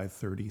didn't buy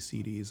 30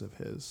 CDs of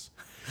his?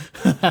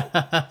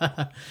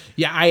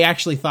 Yeah, I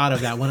actually thought of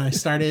that when I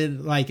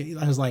started. Like,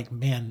 I was like,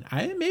 man,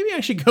 maybe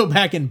I should go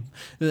back and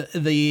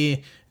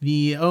the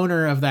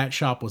owner of that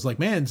shop was like,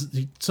 man,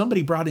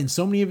 somebody brought in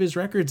so many of his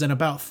records and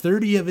about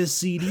 30 of his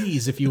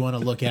CDs. If you want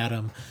to look at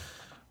them,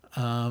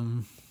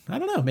 I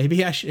don't know.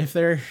 Maybe I should, if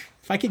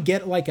I could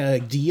get like a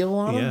deal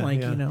on them,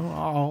 you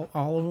know,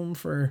 all of them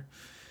for,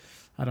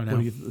 I don't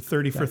know,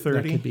 30 for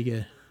 30. That could be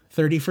good.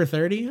 30 for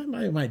 30.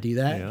 I might do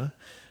that.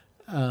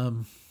 Yeah.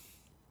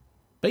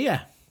 But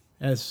yeah,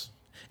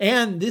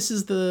 and this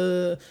is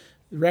the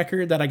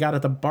record that I got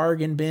at the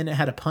bargain bin. It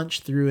had a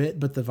punch through it,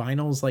 but the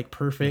vinyl's like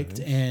perfect,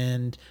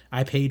 and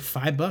I paid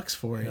 $5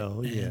 for it.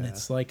 Hell yeah. And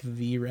it's like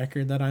the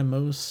record that I'm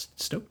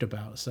most stoked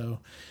about. So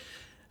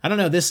I don't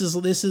know. This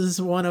is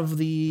one of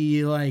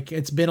the, like,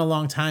 it's been a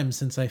long time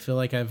since I feel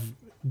like I've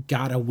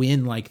got a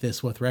win like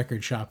this with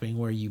record shopping,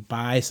 where you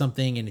buy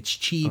something and it's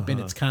cheap and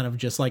it's kind of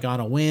just like on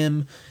a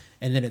whim,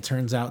 and then it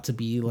turns out to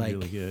be like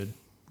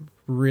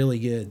really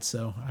good.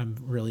 So I'm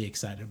really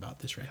excited about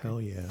this record. Hell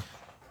yeah.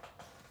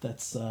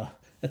 That's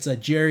a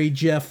Jerry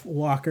Jeff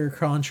Walker,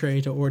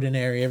 Contrary to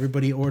Ordinary.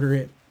 Everybody order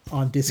it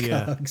on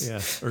Discogs.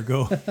 Yeah. Or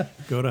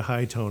go to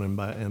High Tone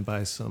and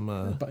buy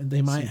some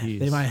They might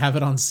have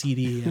it on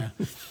CD. Yeah.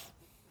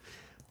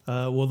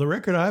 Well, the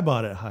record I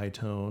bought at High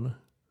Tone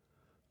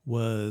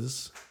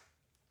was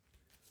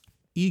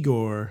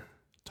Igor,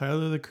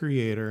 Tyler the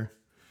Creator.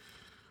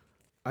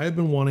 I have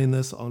been wanting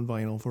this on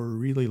vinyl for a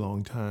really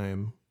long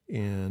time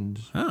and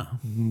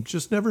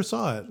just never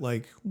saw it.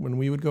 Like when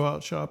we would go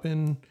out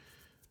shopping,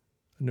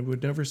 I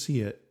would never see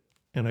it.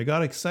 And I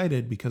got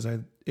excited because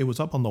it was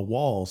up on the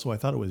wall, so I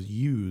thought it was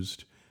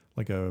used,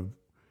 it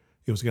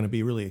was going to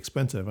be really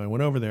expensive. I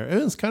went over there.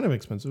 It was kind of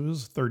expensive. It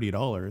was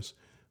 $30,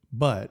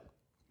 but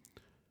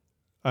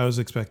I was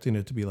expecting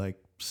it to be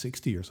like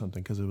 60 or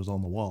something because it was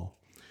on the wall.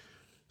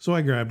 So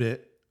I grabbed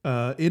it.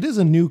 It is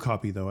a new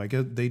copy though. I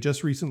guess they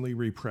just recently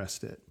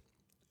repressed it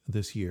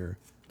this year.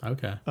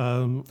 Okay.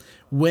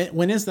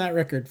 When is that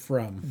record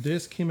from?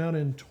 This came out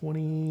in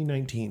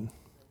 2019.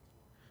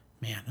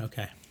 Man,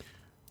 okay.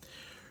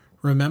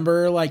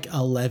 Remember like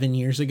 11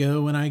 years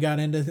ago when I got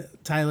into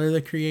Tyler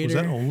the Creator?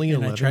 Was that only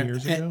 11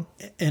 years ago?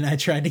 And I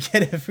tried to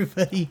get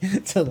everybody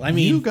to, I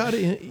mean, you got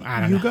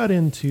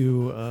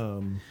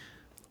into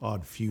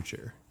Odd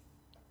Future.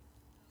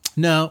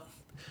 No.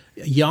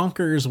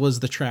 Yonkers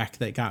was the track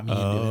that got me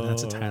into it.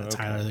 That's a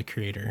Tyler the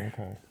Creator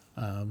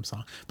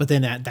song. But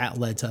then that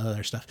led to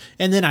other stuff.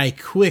 And then I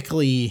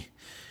quickly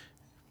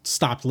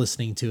stopped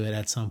listening to it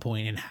at some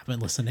point and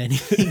haven't listened to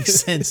anything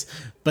since.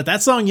 But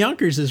that song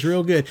Yonkers is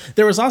real good.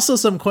 There was also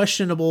some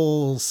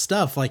questionable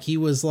stuff. Like he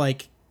was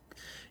like,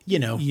 you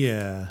know,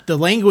 the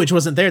language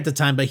wasn't there at the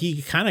time, but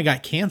he kind of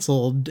got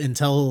canceled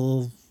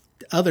until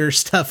other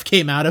stuff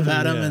came out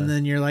about him. And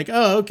then you're like,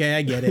 oh, okay,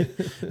 I get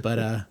it.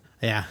 But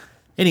yeah.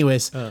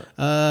 Anyways,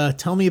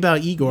 tell me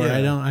about Igor.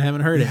 Yeah. I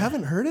haven't heard it. You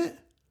haven't heard it?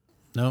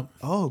 Nope.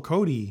 Oh,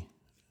 Cody,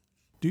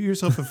 do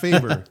yourself a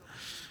favor.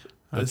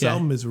 This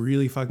album is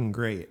really fucking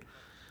great.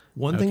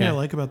 One thing I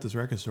like about this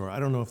record store, I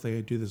don't know if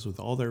they do this with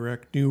all their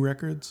new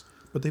records,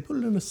 but they put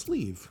it in a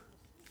sleeve.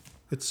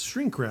 It's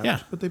shrink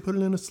wrapped, but they put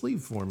it in a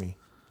sleeve for me.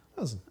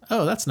 That's nice.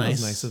 That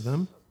was nice of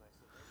them.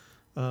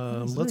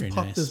 Let's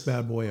pop this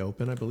bad boy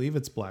open. I believe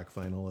it's black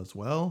vinyl as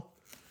well.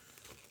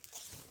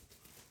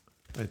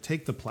 I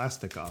take the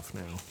plastic off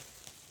now.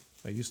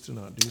 I used to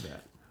not do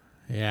that.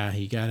 Yeah,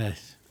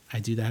 I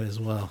do that as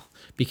well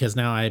because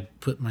now I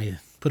put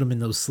them in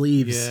those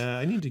sleeves. Yeah,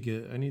 I need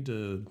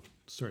to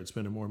start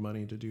spending more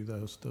money to do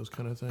those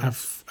kind of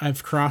things.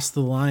 I've crossed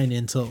the line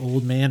into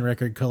old man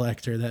record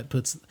collector that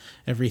puts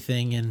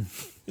everything in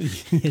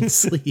in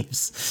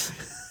sleeves.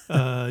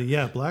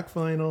 Black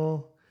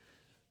vinyl.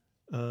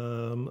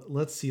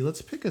 Let's see.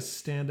 Let's pick a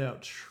standout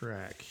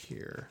track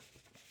here.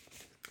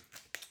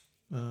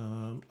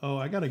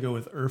 I got to go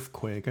with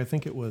Earthquake. I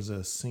think it was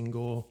a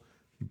single,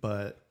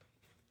 but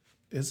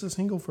it's a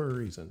single for a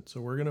reason. So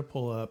we're going to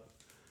pull up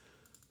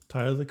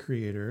Tyler, the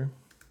Creator.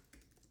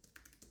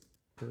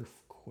 Earthquake.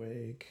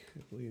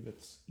 I believe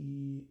it's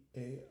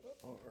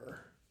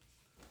EAR.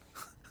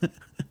 What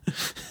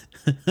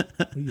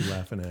are you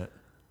laughing at?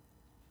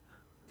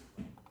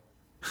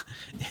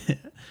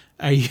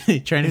 Are you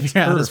trying to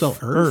figure out how to spell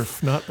Earth?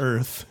 Earth, not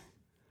Earth.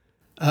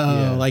 Oh,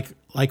 Yeah.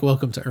 like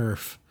Welcome to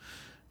Earth.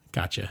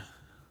 Gotcha.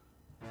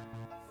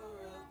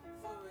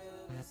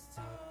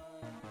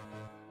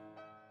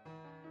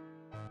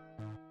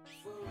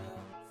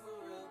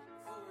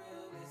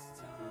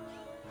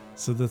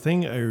 So the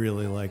thing I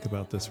really like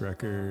about this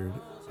record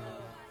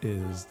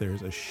is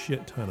there's a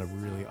shit ton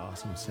of really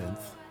awesome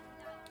synth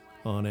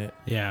on it.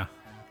 Yeah.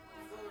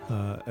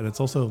 And it's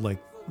also like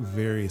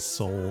very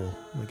soul,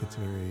 like it's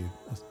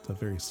a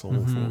very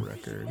soulful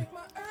record.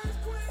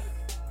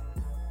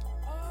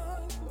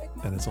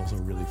 And it's also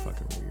really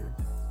fucking weird,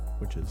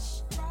 which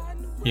is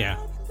Yeah.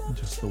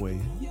 just the way,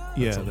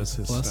 yeah, that's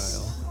his plus.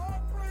 style.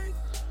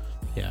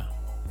 Yeah.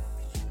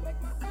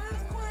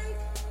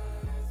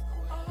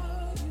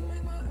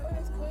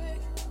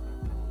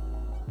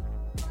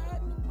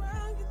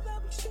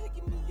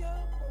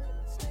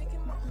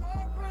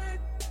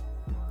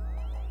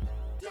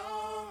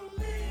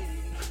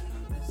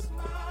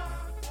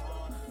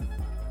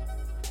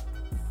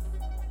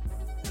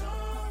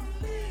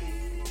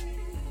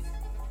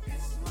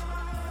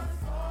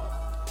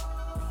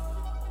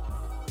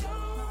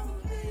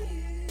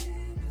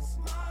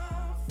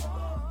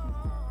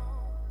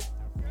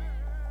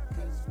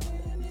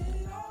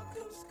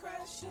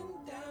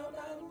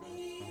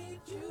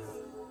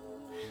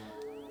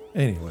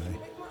 Anyway,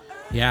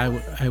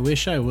 Yeah, I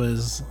wish I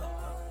was.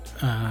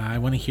 I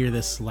want to hear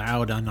this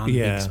loud on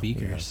Yeah, big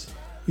speakers.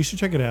 you should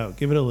check it out.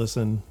 Give it a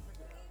listen.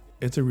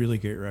 It's a really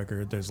great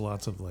record. There's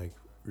lots of like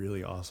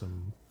really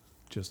awesome,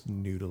 just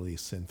noodly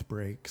synth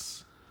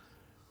breaks.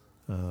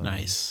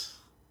 Nice.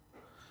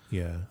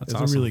 Yeah, That's it's a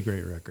awesome. really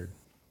great record.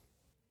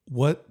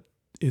 What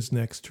is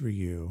next for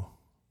you?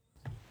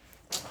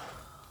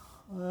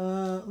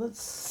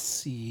 Let's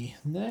see.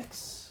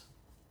 Next.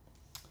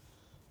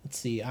 Let's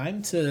see.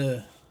 I'm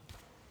to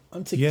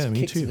Yeah,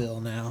 me too.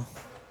 Kicksville now.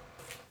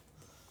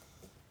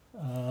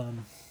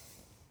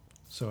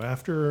 So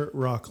after Let's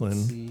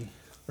Rockland, see.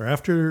 or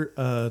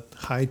after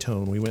High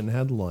Tone, we went and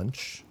had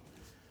lunch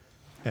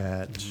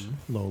at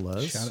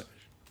Lola's.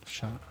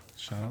 Shout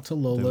out to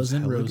Lola's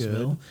in hella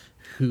Roseville, good.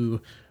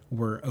 who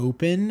were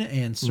open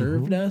and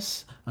served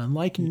us.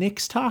 Unlike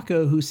Nick's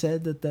Taco, who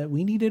said that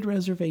we needed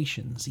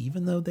reservations,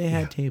 even though they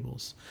had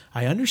tables.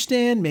 I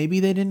understand maybe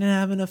they didn't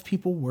have enough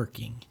people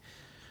working,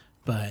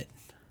 but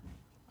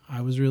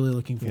I was really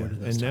looking Yeah, forward to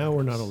this. and now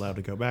we're not allowed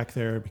to go back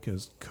there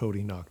because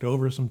Cody knocked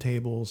over some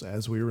tables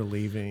as we were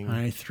leaving.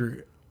 I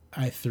threw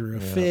a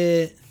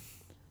fit.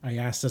 I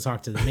asked to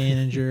talk to the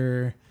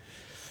manager.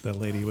 The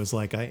lady was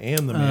like, "I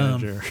am the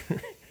manager."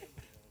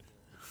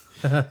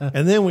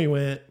 And then we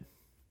went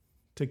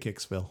to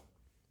Kicksville.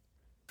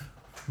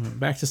 Went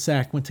back to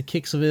SAC, went to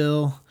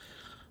Kicksville,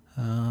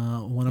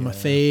 one of my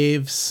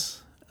faves.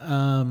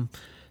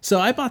 So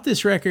I bought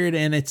this record,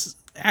 and it's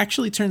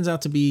actually turns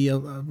out to be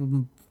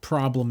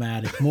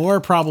problematic,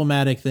 more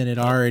problematic than it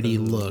already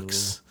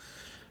looks.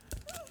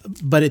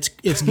 But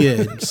it's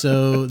good.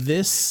 So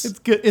this It's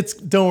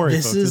good. Don't worry,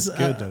 This folks. is, It's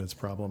good that it's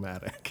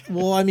problematic.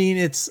 well, I mean,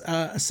 it's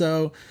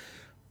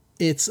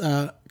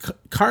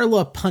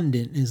Carla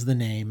Pundit is the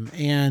name,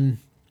 and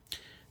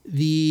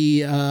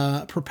the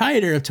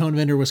proprietor of Tone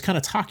Vendor was kind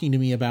of talking to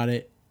me about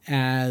it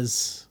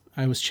as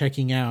I was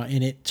checking out,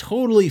 and it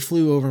totally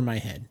flew over my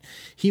head.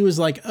 He was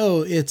like,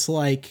 "Oh, it's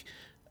like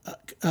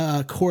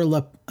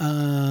Carla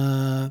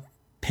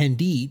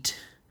Pandit."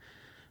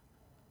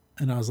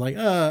 And I was like,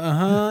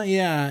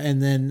 yeah.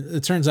 And then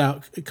it turns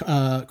out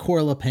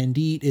Corla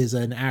Pandit is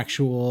an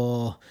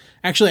actually,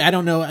 I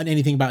don't know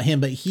anything about him,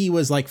 but he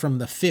was like from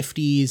the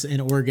 50s, an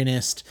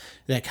organist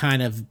that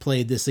kind of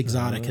played this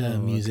exotica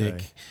music.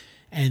 okay.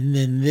 And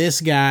then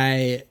this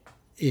guy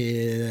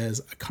is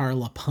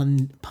Carla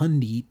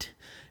Pundit.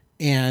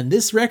 And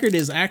this record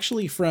is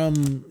actually from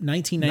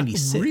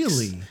 1996.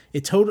 Really?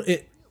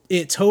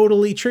 It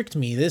totally tricked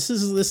me. This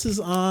is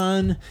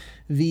on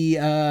the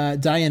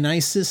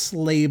Dionysus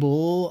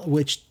label,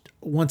 which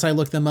once I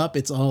look them up,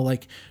 it's all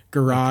like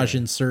garage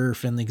and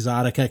surf and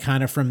exotica,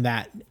 kind of from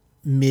that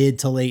mid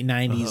to late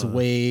 90s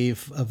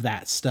wave of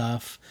that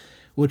stuff,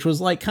 which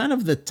was like kind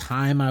of the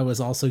time I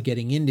was also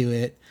getting into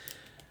it.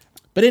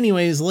 But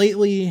anyways,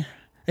 lately,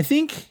 I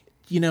think,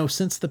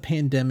 since the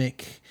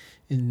pandemic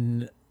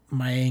and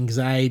my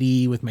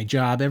anxiety with my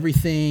job,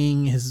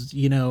 everything has,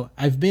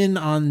 I've been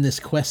on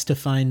this quest to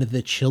find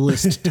the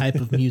chillest type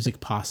of music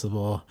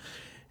possible.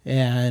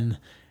 And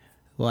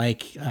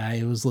like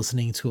I was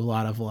listening to a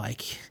lot of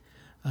like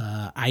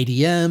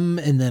IDM,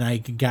 and then I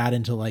got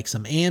into like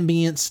some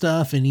ambient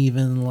stuff and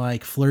even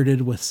like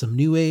flirted with some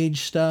new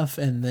age stuff.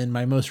 And then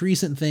my most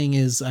recent thing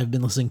is I've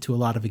been listening to a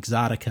lot of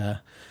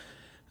Exotica,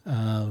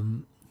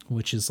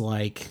 which is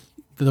like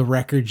the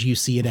records you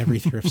see at every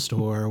thrift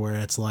store where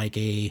it's like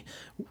a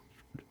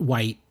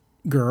white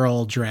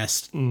girl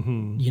dressed,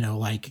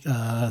 like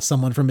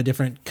someone from a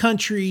different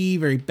country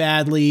very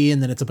badly,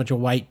 and then it's a bunch of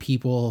white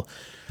people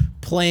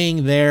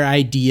playing their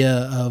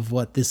idea of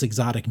what this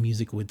exotic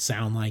music would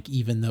sound like,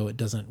 even though it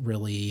doesn't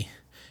really,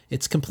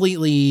 it's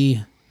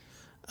completely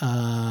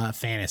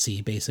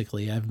fantasy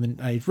basically.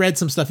 I've read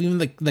some stuff, even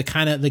the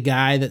kind of the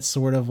guy that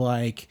sort of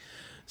like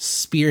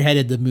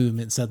spearheaded the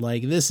movement said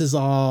like, this is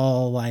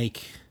all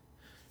like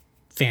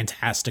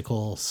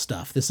fantastical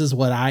stuff. This is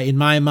what in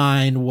my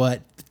mind,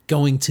 what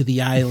going to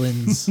the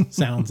islands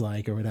sounds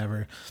like or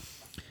whatever.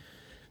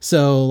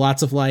 So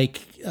lots of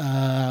like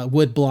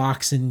wood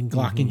blocks and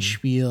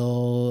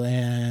glockenspiel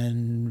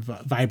and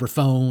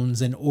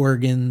vibraphones and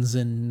organs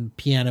and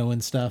piano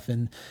and stuff.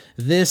 And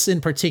this in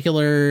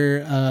particular,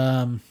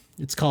 the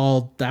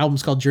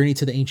album's called Journey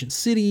to the Ancient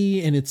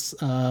City, and it's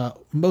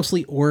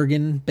mostly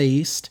organ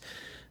based.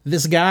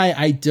 This guy,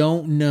 I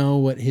don't know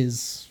what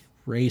his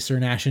race or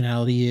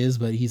nationality is,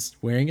 but he's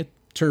wearing a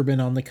turban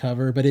on the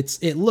cover, but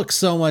it looks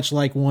so much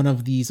like one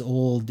of these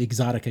old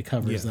Exotica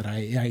covers that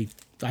I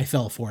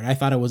fell for it. I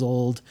thought it was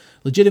old,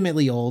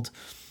 legitimately old.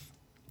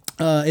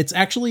 It's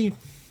actually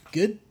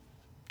good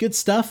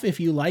stuff if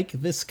you like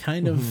this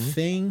kind of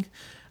thing.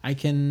 I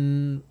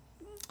can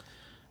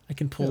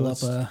pull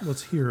up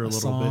let's hear a little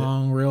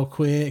song real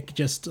quick,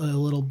 just a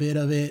little bit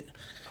of it.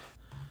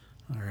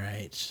 All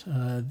right.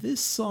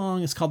 This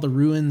song is called The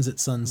Ruins at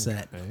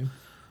Sunset. Okay.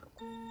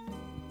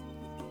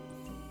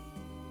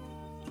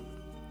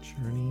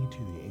 Journey to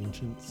the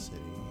Ancient City.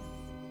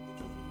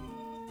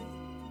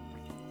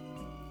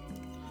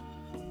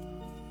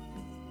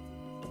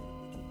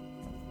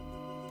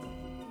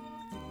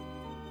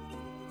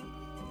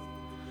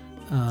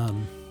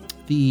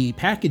 The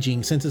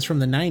packaging, since it's from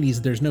the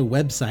 90s, there's no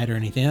website or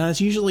anything. That's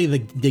usually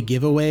the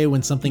giveaway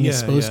when something is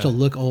supposed to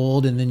look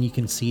old, and then you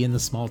can see in the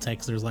small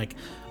text there's like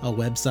a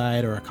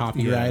website or a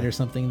copyright or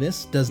something.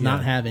 This does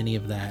not have any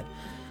of that.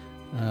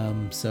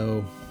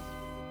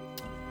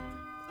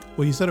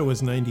 Well, you said it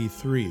was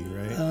 93,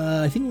 right?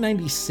 I think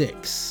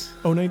 96.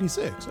 Oh,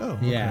 96. Oh,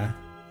 okay. Yeah.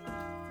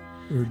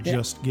 We were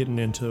just getting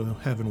into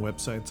having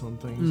websites on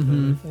things,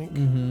 then, I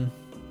think.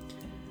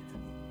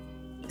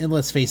 And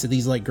let's face it,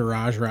 these like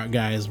garage rock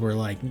guys were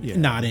like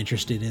not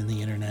interested in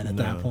the internet at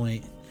that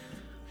point.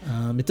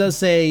 It does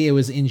say it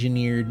was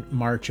engineered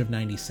March of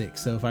 96.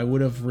 So if I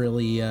would have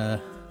really,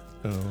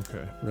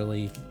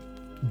 really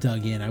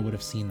dug in, I would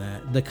have seen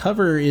that. The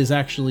cover is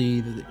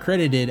actually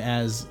credited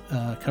as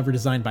cover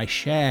designed by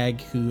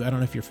Shag, who I don't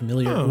know if you're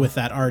familiar with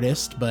that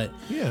artist, but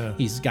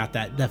he's got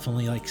that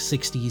definitely like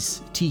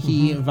 60s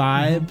tiki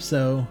vibe.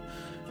 So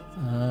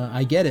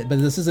I get it, but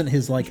this isn't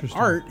his like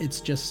art. It's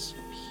just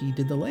he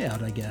did the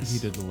layout, I guess. He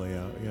did the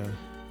layout, yeah.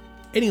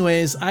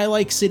 Anyways, I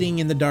like sitting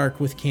in the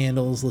dark with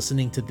candles,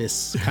 listening to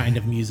this kind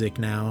of music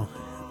now.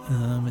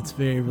 It's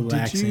very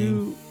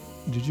relaxing.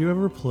 Did you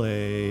ever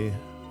play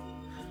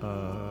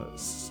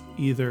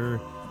either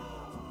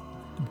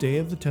Day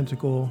of the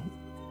Tentacle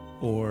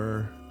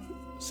or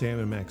Sam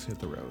and Max Hit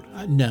the Road?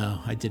 No,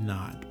 I did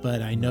not,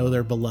 but I know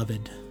they're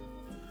beloved.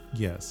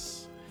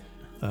 Yes.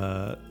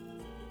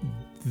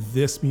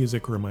 This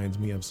music reminds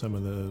me of some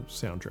of the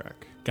soundtrack.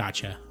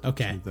 Gotcha.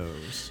 Okay.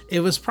 Those.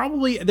 It was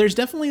probably, there's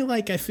definitely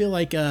like, I feel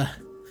like a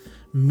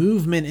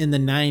movement in the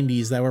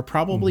 90s that were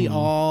probably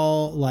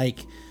all like,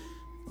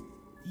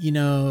 you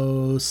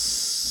know,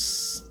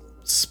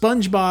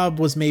 SpongeBob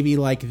was maybe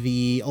like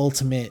the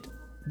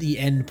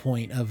end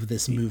point of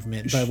this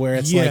movement, but where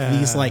it's like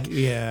these like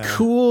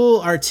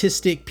cool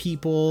artistic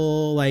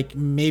people, like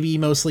maybe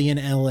mostly in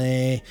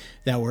LA,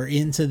 that were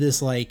into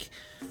this like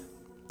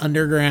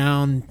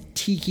underground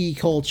tiki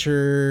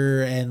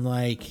culture and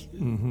like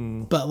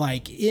but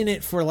like in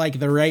it for like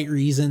the right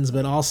reasons,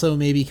 but also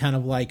maybe kind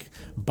of like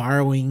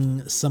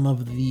borrowing some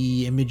of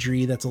the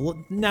imagery that's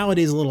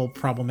nowadays a little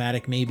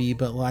problematic maybe,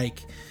 but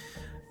like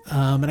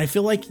and I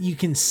feel like you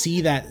can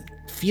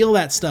feel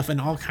that stuff and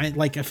all kind,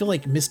 like I feel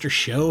like Mr.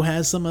 Show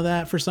has some of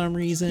that for some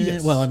reason.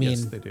 Yes, well, I mean,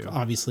 yes, they do.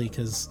 Obviously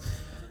because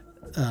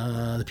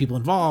the people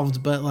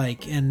involved, but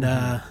like, and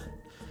I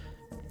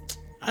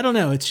don't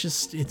know,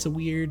 it's a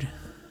weird,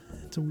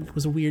 it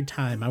was a weird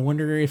time. I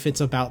wonder if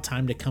it's about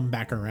time to come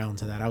back around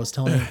to that. I was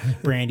telling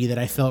Brandy that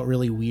I felt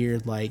really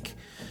weird, like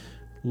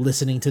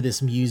listening to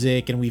this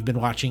music, and we've been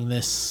watching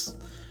this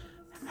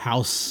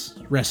house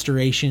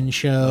restoration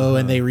show,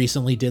 and they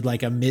recently did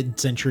like a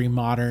mid-century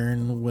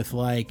modern with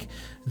like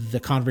the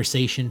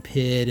conversation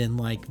pit and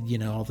like, you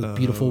know, all the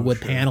beautiful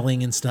wood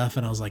paneling and stuff.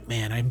 And I was like,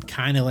 man, I'm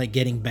kind of like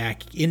getting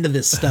back into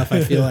this stuff.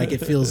 I feel like it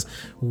feels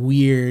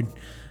weird,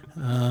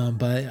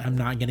 but I'm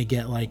not gonna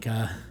get like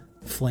a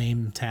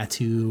flame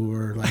tattoo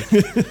or like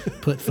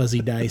put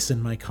fuzzy dice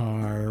in my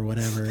car or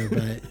whatever,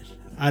 but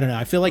I don't know.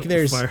 I feel like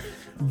there's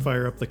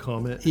fire up the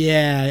comment.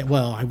 Yeah,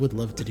 well, I would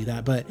love to do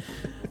that, but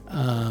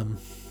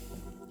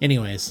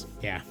anyways,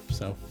 yeah.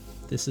 So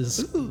this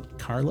is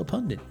Carla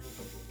Pundit.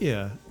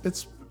 Yeah,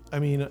 I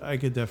mean, I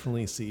could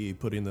definitely see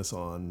putting this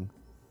on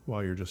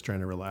while you're just trying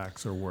to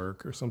relax or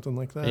work or something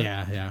like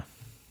that.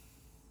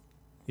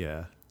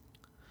 Yeah.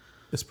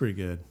 It's pretty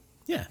good.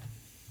 Yeah.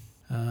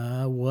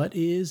 What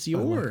is I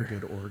your like a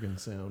good organ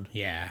sound.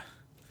 Yeah.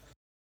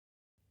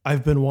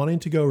 I've been wanting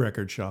to go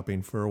record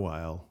shopping for a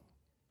while,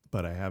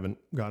 but I haven't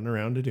gotten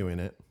around to doing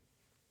it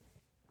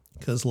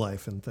because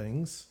life and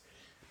things.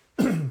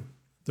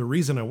 The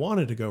reason I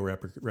wanted to go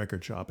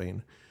record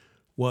shopping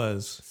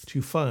was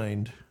to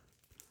find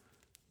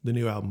the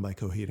new album by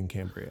Coheed and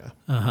Cambria.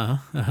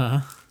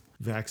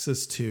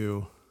 Vaxis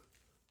 2,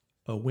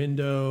 A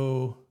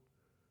Window.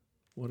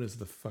 What is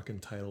the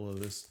fucking title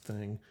of this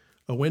thing?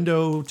 A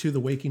Window to the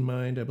Waking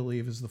Mind, I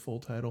believe is the full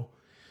title.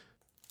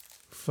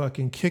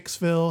 Fucking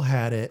Kicksville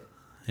had it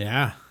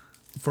Yeah.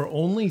 for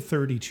only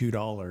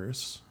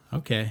 $32.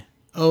 Okay.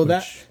 Oh,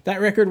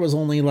 that record was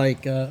only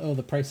like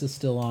the price is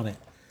still on it.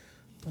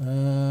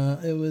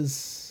 It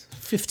was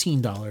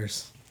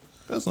 $15.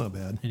 That's not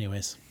bad.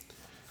 Anyways.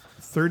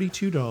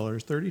 $32,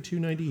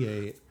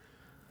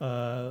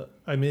 $32.98.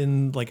 I'm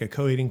in like a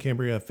Coheed and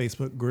Cambria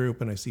Facebook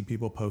group, and I see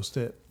people post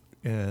it,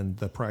 and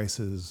the price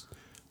is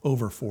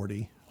over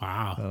 40.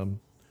 Wow.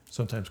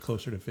 Sometimes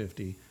closer to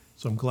 50.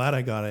 So I'm glad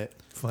I got it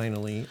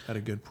finally at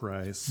a good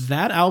price.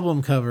 That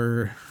album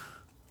cover,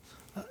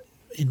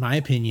 in my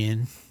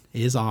opinion,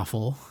 is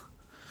awful.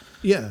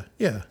 Yeah.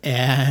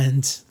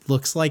 And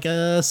looks like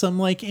some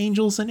like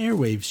Angels and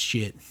Airwaves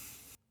shit.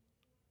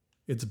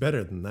 It's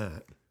better than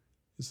that.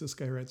 Is this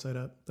guy right side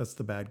up? That's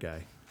the bad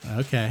guy.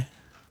 Okay.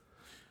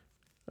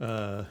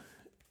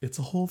 It's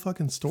a whole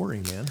fucking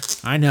story, man.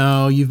 I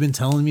know. You've been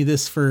telling me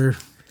this for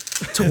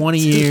 20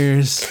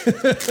 years.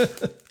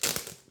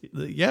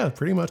 Yeah,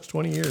 pretty much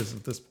 20 years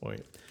at this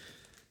point.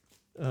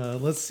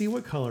 Let's see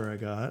what color I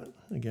got.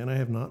 Again, I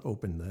have not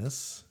opened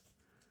this.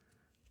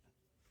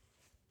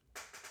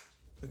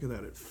 Look at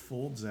that. It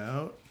folds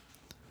out.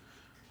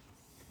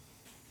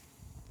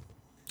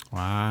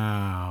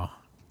 Wow.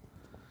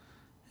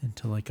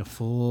 Into like a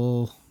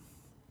full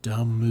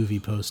dumb movie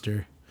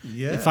poster.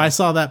 Yeah. If I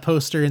saw that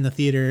poster in the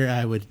theater,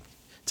 I would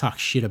talk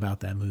shit about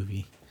that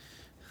movie.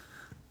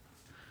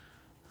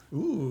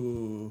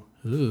 Ooh.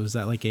 Ooh, is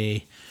that like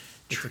a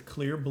It's a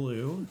clear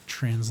blue.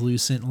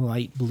 translucent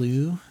light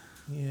blue?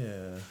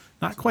 Yeah.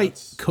 Not So quite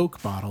that's-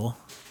 Coke bottle.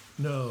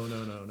 No,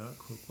 not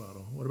Coke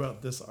bottle. What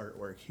about this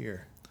artwork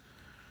here?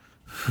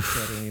 Is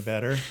that any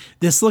better?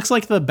 This looks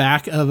like the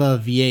back of a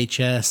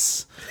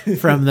VHS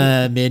from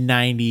the mid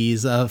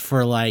 90s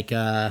for like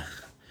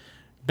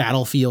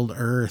Battlefield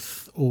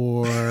Earth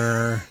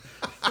or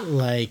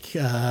like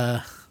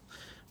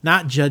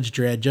not Judge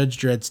Dredd. Judge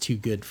Dredd's too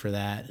good for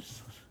that.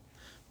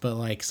 But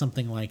like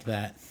something like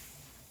that.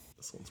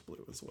 This one's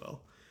blue as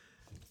well.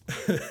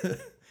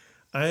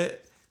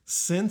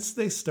 Since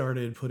they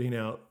started putting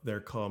out their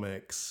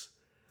comics,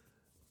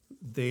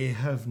 they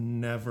have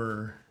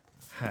never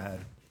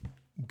had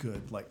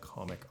good like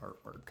comic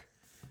artwork.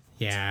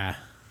 Yeah.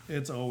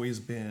 It's always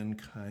been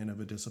kind of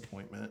a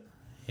disappointment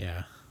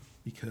Yeah.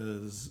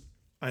 because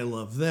I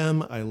love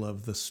them. I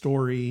love the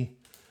story.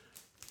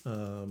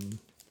 And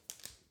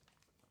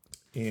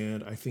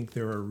I think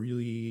they're a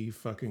really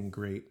fucking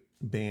great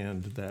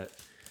band that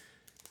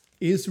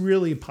is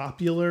really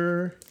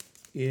popular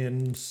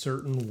in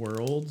certain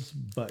worlds,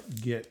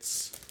 but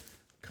gets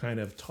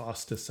kind of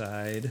tossed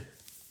aside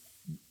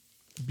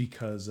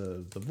because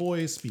of the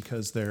voice,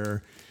 because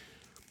they're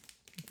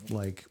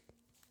like,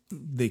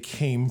 they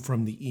came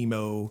from the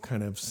emo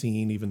kind of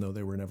scene, even though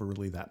they were never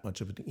really that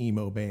much of an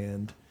emo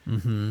band.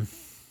 Mm-hmm.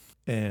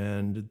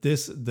 And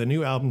the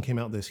new album came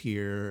out this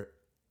year.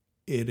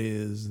 It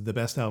is the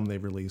best album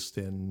they've released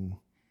in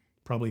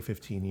probably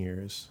 15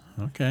 years.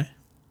 Okay.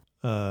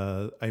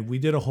 We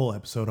did a whole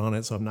episode on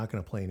it, so I'm not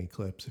going to play any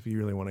clips. If you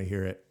really want to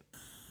hear it,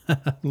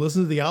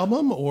 listen to the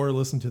album or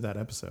listen to that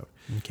episode.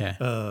 Okay.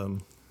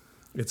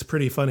 It's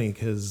pretty funny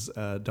because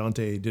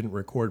Dante didn't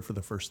record for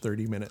the first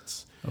 30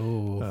 minutes.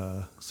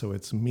 Oh. So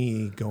it's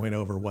me going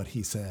over what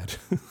he said.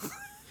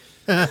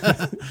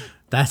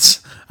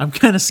 I'm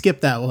kind of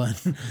skip that one,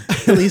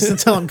 at least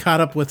until I'm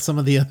caught up with some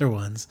of the other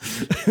ones.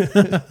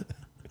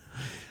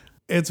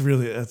 That's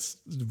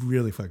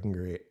really fucking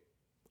great.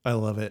 I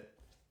love it.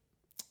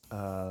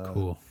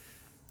 Cool.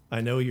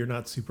 I know you're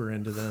not super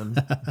into them,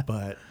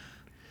 but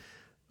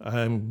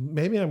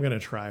maybe I'm going to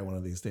try one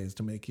of these days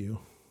to make you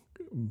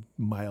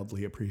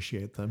mildly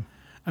appreciate them.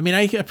 I mean,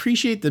 I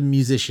appreciate the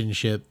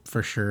musicianship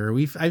for sure.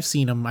 I've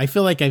seen them. I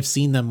feel like I've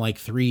seen them like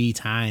 3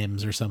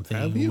 times or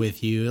something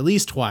with you, at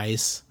least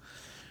twice.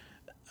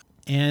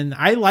 And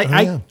I like,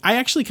 I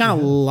actually kind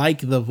of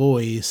like the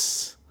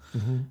voice.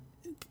 Mm-hmm.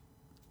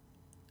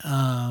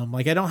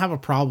 Like I don't have a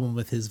problem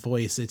with his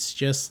voice. It's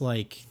just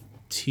like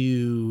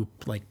too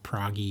like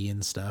proggy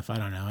and stuff. I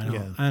don't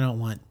know. I don't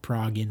want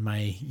prog in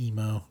my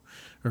emo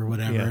or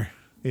whatever.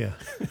 Yeah.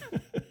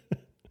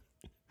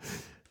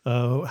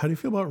 How do you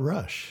feel about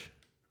Rush?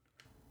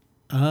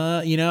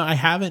 I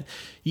haven't.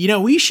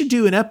 We should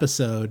do an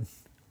episode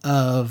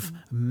of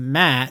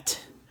Matt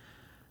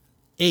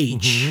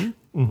H.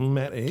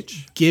 Matt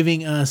H.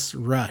 giving us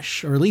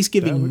Rush, or at least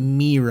giving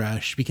me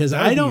Rush, because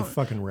That would be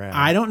fucking rad.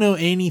 I don't know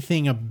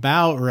anything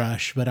about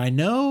Rush, but I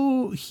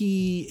know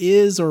he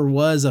is or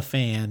was a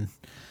fan.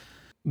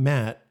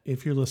 Matt,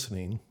 if you're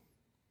listening,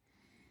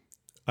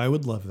 I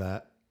would love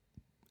that.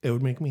 It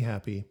would make me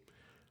happy.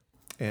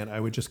 And I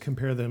would just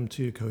compare them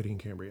to Cody and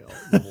Cambrielle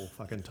the whole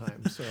fucking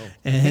time. So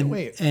I can't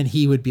wait. And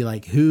he would be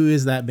like, "Who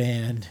is that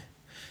band?"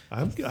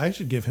 I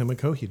should give him a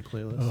Coheed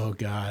playlist. Oh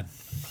God.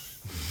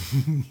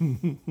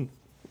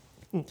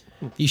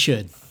 You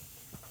should.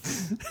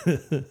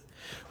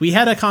 We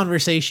had a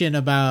conversation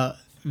about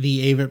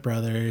the Avett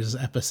Brothers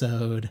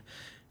episode,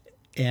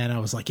 and I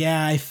was like,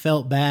 yeah, I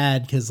felt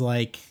bad because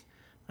I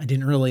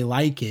didn't really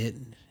like it.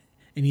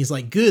 And he's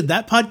like, good,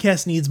 that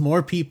podcast needs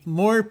more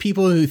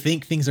people who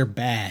think things are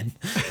bad.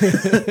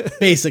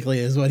 Basically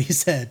is what he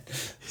said.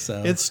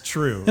 So It's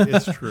true.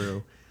 It's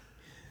true.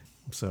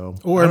 So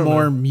or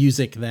more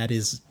music that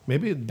is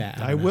maybe bad.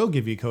 I will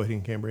give you Coheed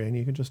and Cambria and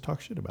you can just talk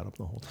shit about them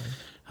the whole time.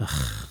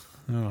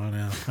 Oh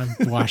no, I'm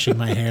washing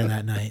my hair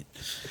that night.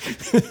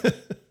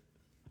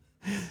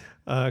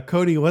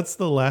 Cody, what's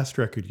the last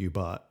record you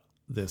bought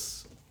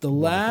this? The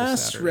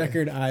last Saturday?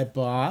 record I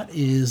bought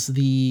is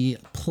the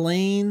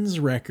Plains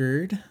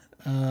record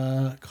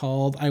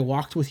called I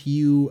Walked With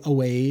You A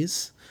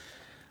Ways.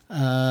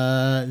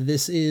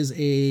 This is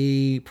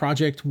a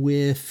project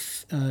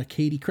with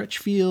Katie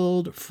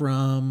Crutchfield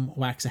from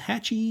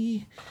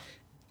Waxahachie,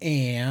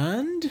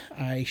 and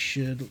I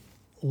should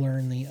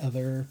learn the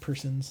other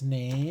person's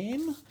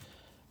name.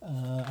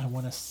 I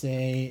want to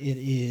say it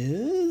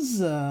is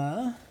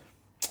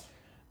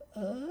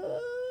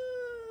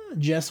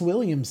Jess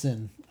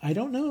Williamson. I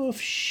don't know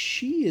if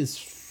she is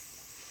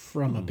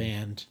from a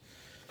band,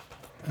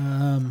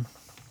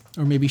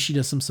 or maybe she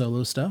does some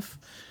solo stuff,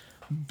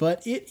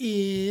 but it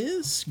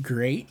is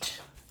great.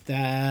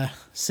 The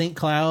St.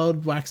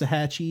 Cloud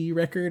Waxahachie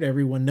record,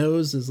 everyone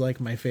knows, is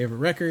my favorite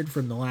record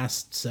from the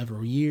last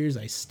several years.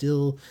 I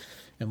still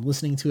am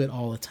listening to it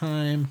all the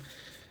time.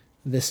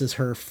 This is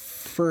her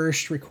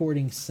first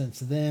recording since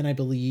then, I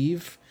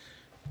believe.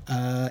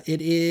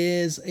 It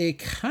is a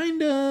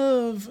kind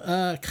of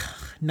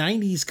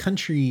 90s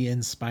country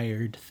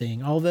inspired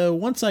thing. Although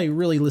once I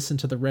really listen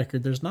to the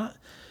record, there's not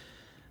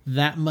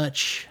that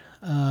much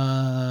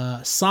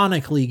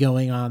sonically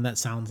going on that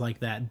sounds like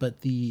that.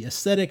 But the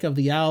aesthetic of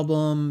the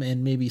album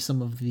and maybe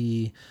some of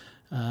the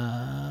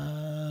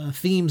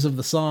themes of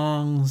the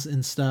songs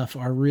and stuff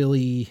are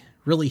really,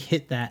 really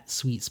hit that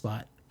sweet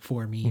spot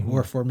for me,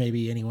 or for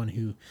maybe anyone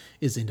who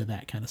is into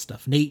that kind of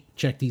stuff. Nate,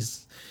 check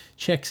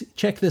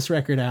this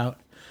record out.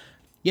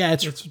 Yeah,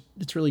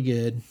 it's really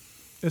good.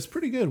 It's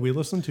pretty good. We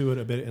listened to it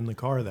a bit in the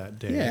car that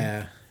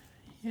day.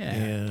 Yeah.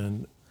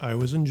 And I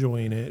was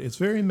enjoying it. It's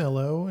very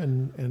mellow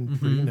and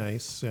pretty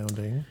nice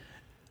sounding.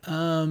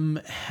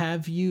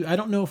 Have you? I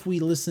don't know if we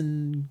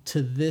listened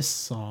to this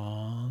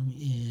song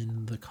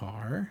in the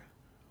car.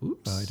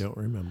 Oops. I don't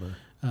remember.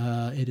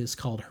 It is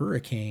called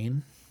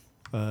Hurricane.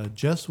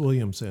 Jess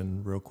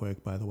Williamson, real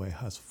quick, by the way,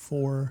 has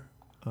 4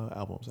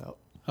 albums out.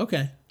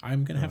 Okay,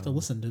 I'm gonna have to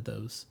listen to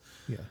those.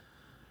 Yeah.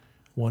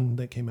 One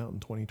that came out in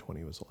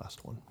 2020 was the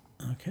last one.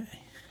 Okay.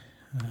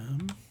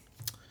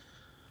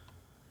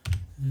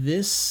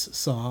 This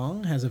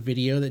song has a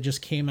video that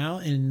just came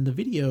out, and the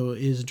video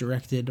is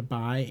directed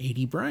by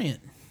A.D.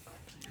 Bryant.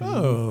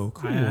 Oh,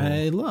 cool.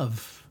 I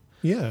love.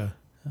 Yeah.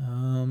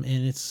 And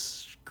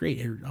it's great.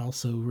 It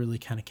also really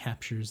kind of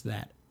captures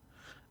that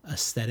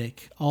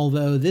aesthetic.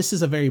 Although this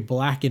is a very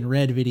black and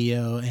red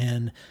video,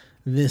 and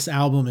this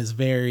album is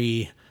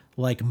very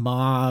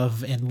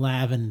mauve and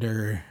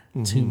lavender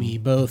to me,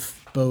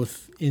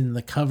 both in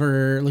the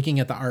cover, looking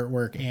at the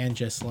artwork, and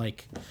just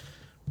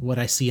what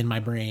I see in my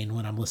brain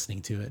when I'm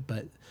listening to it.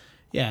 But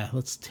yeah,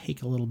 let's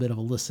take a little bit of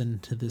a listen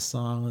to this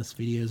song. This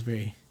video is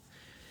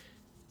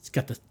it's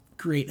got the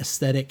great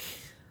aesthetic.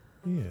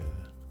 Yeah.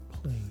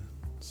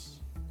 Plains.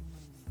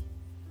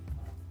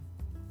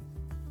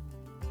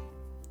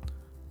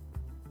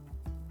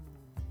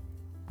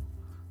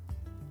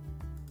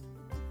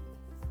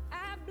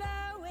 I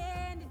blow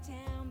into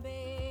town,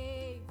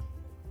 babe.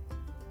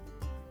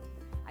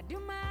 I do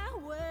my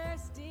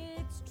worst,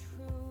 it's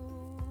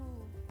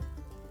true.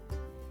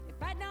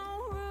 If I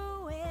don't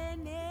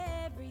ruin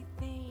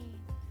everything,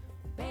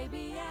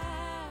 baby,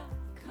 I'll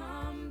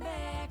come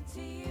back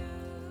to you.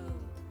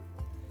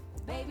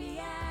 Baby,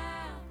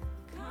 I'll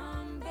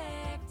come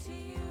back to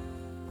you.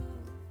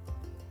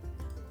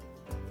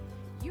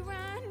 You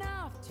run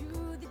off to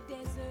the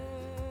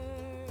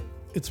desert.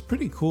 It's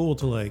pretty cool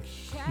to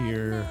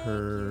hear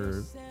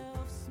her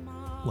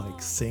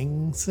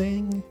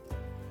sing.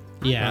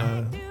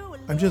 Yeah.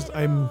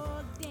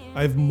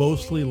 I've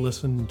mostly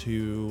listened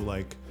to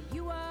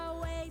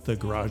the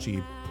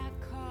garagey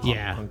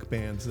punk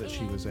bands that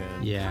she was in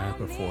Yeah.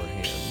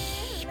 beforehand.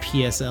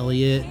 P.S.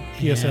 Eliot.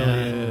 P.S. and-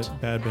 Eliot,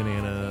 Bad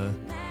Banana,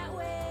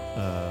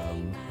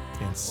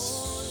 and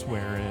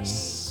Swearin'.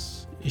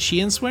 Is she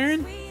in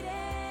Swearin'?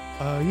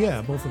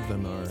 Yeah, both of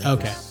them are.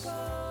 Okay.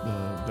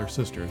 They're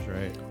sisters,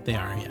 right? They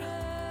are, yeah.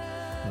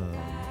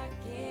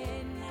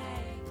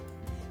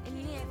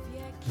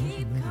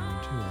 There's another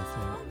one too, I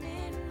thought.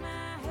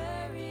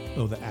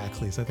 Oh, the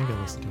Axleys. I think I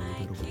listened to a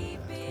little bit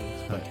of the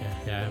Axleys. But Okay.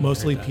 Yeah. I haven't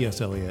mostly heard that. P.S.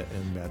 Eliot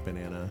and Bad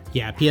Banana.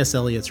 Yeah, P.S.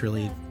 Eliot's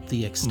really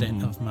the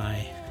extent of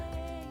my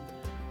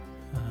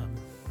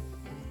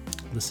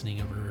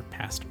listening over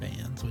past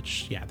bands,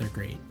 which, yeah, they're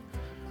great.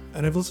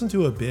 And I've listened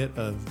to a bit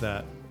of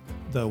the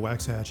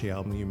Waxahachie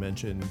album you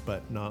mentioned,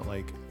 but not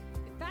like,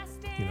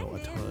 a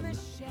ton.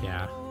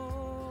 Yeah.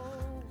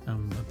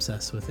 I'm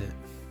obsessed with it.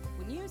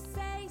 When you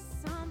say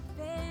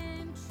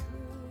something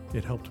true,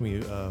 It helped me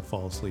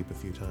fall asleep a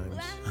few times.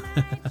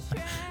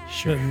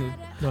 Sure. And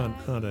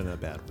not in a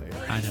bad way.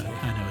 I know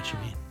what you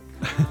mean.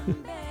 come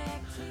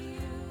back to you,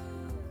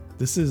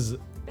 This is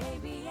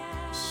baby.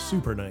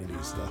 super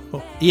 90s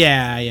though.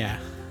 Yeah, yeah.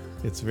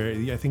 It's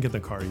very, I think in the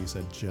car you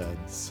said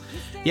Judd's.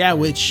 Yeah,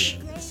 which,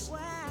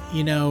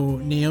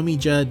 Naomi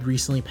Judd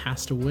recently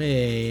passed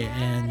away,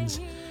 and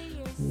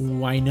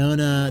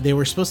Winona, they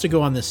were supposed to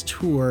go on this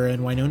tour,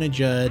 and Winona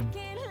Judd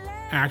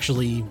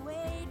actually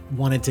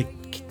wanted to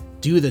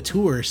do the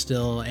tour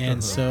still,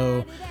 and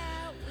so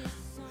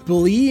I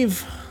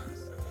believe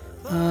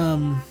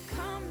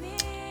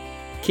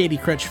Katie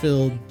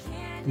Crutchfield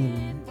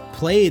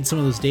played some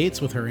of those dates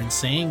with her and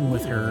sang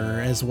with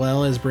her, as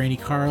well as Brandi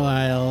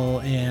Carlile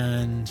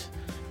and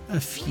a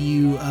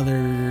few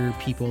other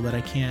people that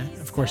I can't,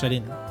 of course I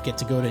didn't get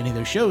to go to any of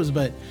those shows,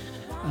 but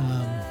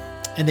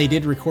and they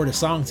did record a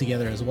song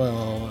together as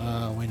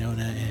well,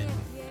 Winona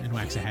and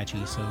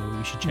Waxahachie, so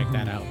you should check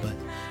that out. But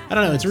I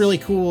don't know, it's really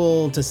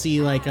cool to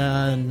see like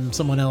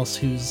someone else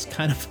who's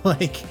kind of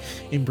like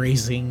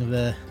embracing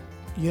the,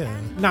 Yeah.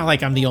 not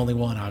like I'm the only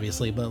one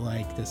obviously, but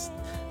like this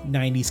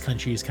 90s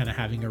country is kind of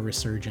having a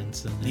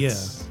resurgence, and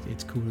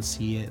it's cool to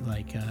see it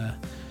like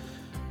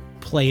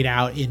played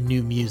out in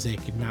new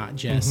music, not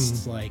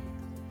just like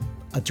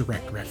a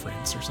direct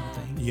reference or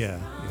something. Yeah.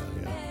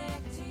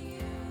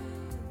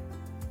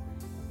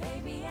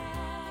 Baby,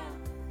 I'll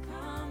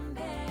come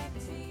back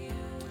to you.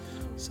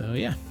 So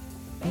yeah,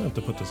 I'm gonna have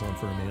to put this on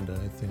for Amanda.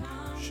 I think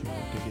she would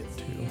dig it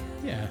too.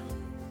 yeah.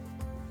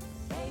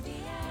 Baby,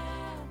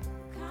 I'll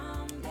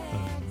come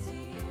back to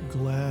you.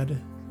 Glad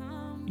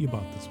you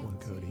bought this one,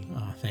 Cody.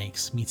 Oh,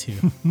 thanks. Me too.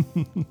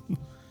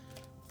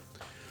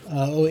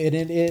 And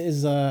it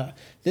is.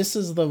 This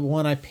is the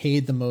one I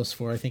paid the most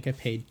for. I think I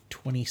paid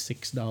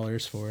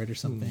 $26 for it or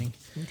something.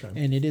 Okay.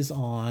 And it is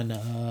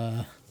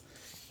on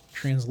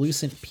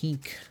translucent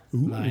pink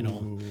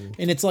vinyl,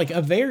 and it's like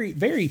a very,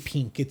 very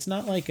pink. It's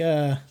not like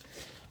a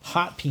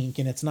hot pink,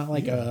 and it's not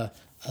like a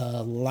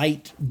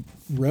light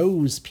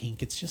rose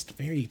pink. It's just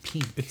very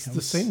pink. It's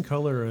the same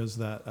color as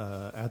that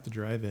At the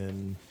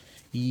Drive-In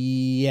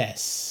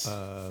Yes.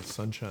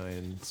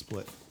 Sunshine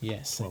split.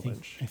 Yes. 12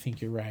 inch. I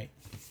think you're right.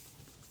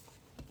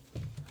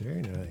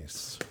 Very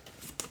nice.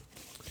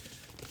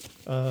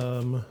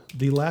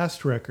 The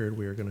last record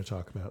we are going to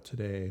talk about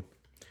today,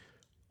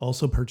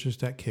 also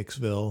purchased at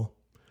Kicksville,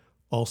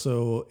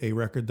 also a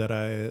record that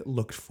I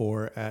looked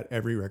for at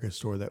every record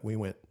store that we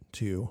went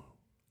to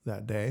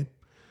that day,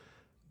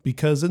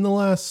 because in the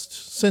last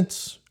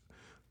since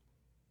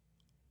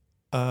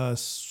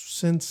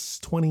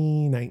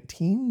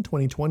 2019,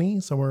 2020,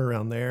 somewhere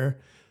around there,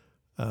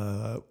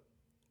 I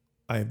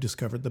have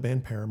discovered the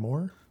band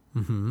Paramore.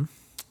 Mm-hmm.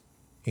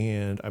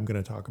 And I'm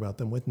going to talk about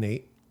them with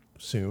Nate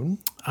soon.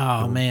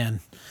 Oh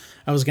man,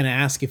 I was gonna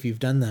ask if you've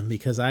done them,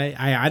 because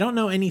I don't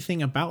know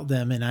anything about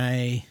them, and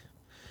I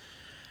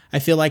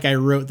feel like I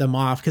wrote them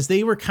off because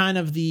they were kind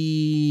of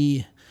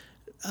the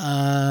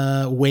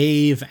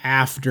wave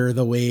after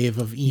the wave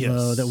of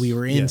emo Yes. that we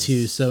were into.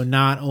 Yes. So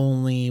not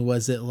only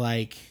was it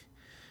like,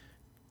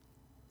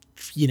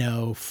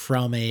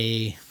 from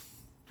a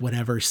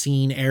whatever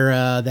scene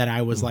era that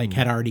I was like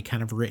had already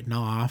kind of written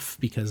off,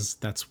 because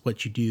that's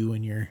what you do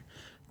when you're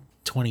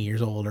 20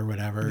 years old or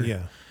whatever.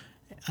 Yeah.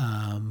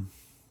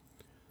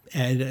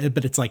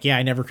 But it's like,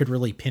 I never could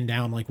really pin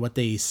down like what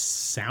they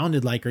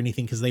sounded like or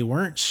anything, because they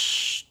weren't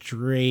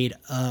straight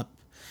up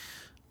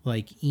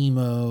like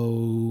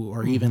emo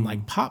or even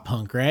like pop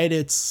punk, right?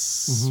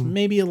 It's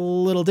maybe a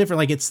little different.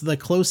 Like it's the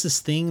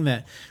closest thing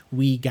that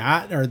we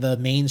got, or the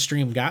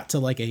mainstream got, to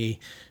like a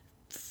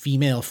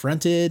female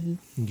fronted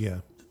Yeah.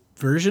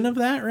 version of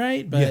that,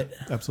 right? But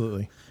Yeah,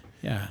 absolutely.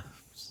 yeah.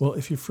 Well,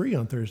 if you're free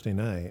on Thursday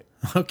night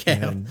Okay.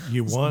 and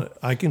you want,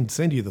 I can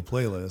send you the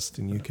playlist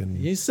and you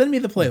can. You send me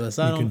the playlist.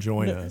 You can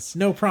join us.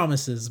 No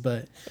promises,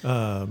 but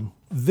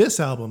This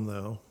album,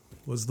 though,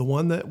 was the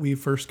one that we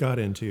first got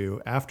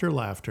into after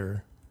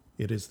Laughter.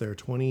 It is their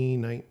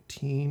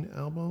 2019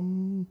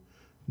 album.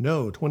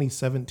 No,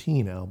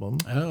 2017 album.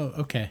 oh,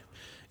 okay.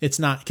 It's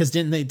not, because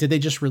did they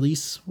just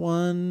release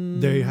one?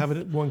 They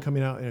have one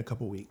coming out in a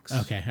couple weeks.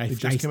 Okay, They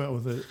just came out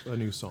with a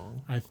new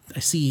song. I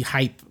see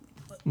hype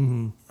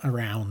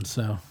around,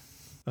 so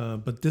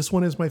But this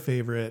one is my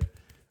favorite.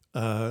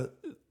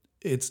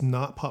 It's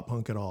not pop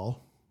punk at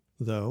all,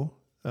 though.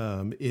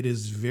 It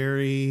is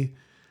very,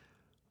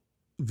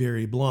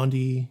 very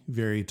Blondie,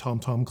 very Tom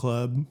Tom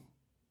Club,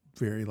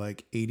 very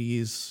like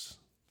 80s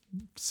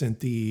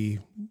synthy,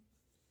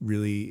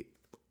 really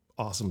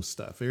awesome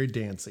stuff. Very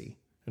dancey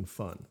and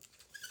fun.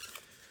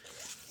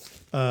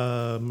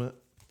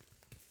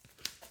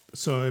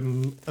 So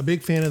I'm a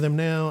big fan of them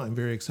now. I'm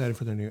very excited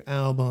for their new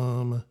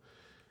album.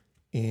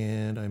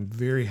 And I'm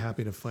very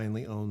happy to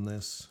finally own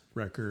this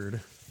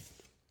record.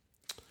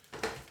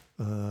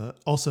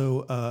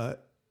 Also,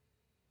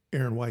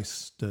 Aaron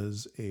Weiss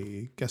does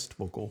a guest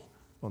vocal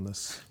on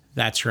this.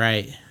 That's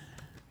right.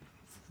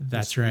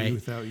 That's right.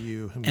 Without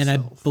You himself. And I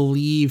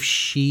believe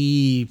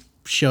she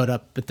showed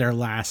up at their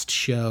last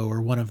show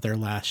or one of their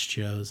last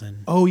shows.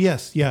 And Oh,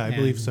 yes. Yeah, I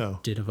believe and so.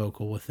 Did a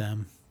vocal with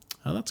them.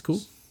 Oh, that's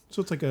cool.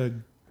 So it's like a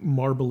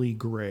marbly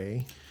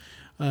gray.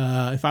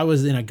 If I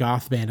was in a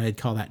goth band, I'd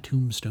call that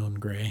Tombstone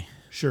Gray.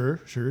 Sure.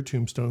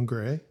 Tombstone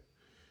Gray.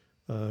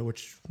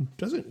 Which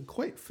doesn't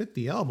quite fit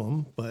the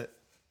album, but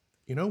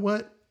you know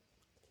what?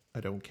 I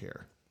don't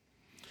care.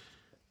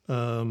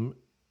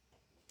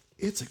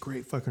 It's a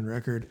great fucking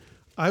record.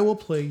 I will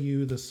play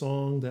you the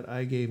song that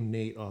I gave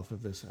Nate off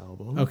of this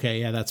album.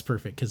 Okay, yeah, that's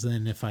perfect. Because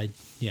then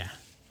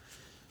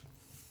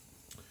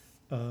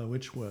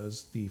Which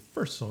was the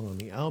first song on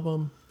the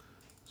album.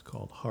 It's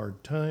called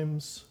Hard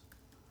Times.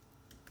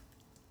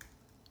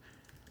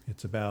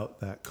 It's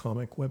about that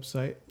comic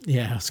website.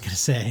 Yeah, I was going to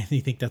say,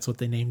 you think that's what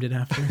they named it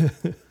after?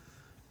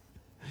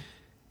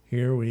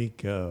 Here we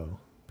go.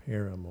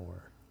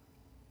 Paramore.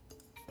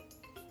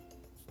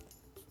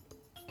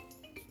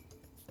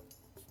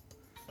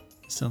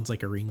 Sounds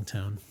like a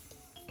ringtone.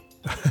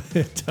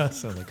 It does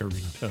sound like a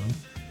ringtone.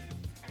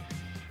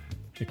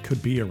 It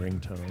could be a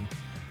ringtone.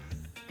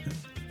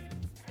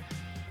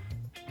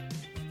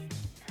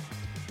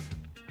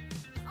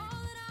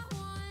 All that I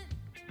want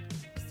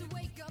is to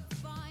wake up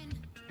fine.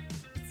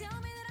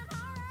 Tell me that I'm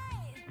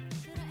alright,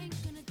 that I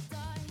ain't gonna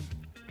die.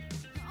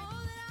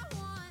 All that I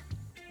want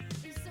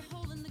is a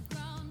hole in the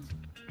ground.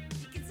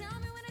 You can tell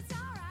me when it's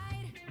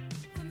alright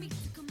for me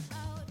to come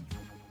out.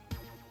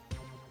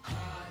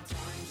 Hard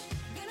times,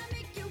 gonna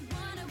make you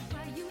wonder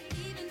why you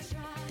even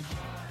try.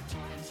 Hard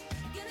times,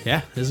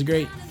 Yeah, this is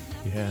great.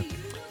 Yeah.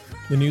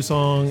 The new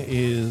song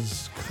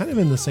is kind of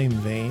in the same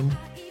vein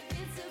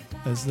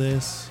as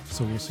this,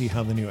 so we'll see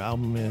how the new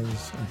album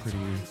is. I'm pretty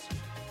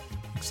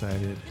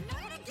excited.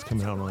 It's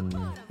coming out in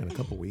a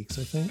couple weeks,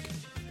 I think.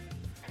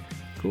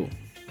 Cool.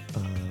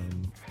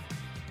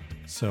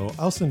 So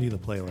I'll send you the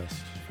playlist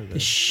for Is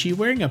this. she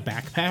wearing a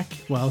backpack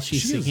while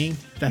she's She is. singing?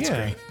 That's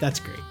Yeah. great. That's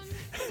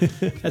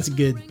great. That's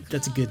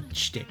a good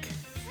shtick.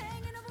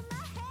 hanging over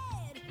my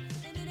head,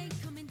 and it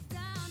ain't coming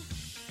down.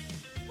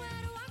 Where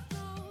do I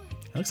go?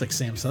 That looks like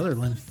Sam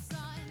Sutherland.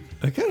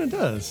 It kind of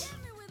does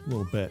a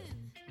little bit.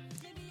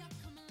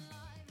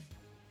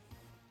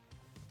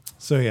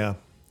 So yeah,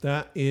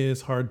 that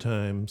is Hard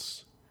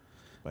Times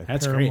by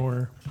That's great.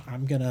 Paramore.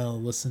 I'm gonna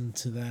listen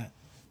to that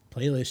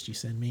playlist you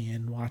send me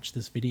and watch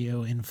this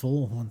video in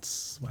full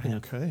once I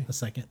have Okay. a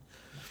second.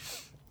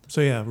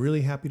 So yeah,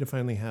 really happy to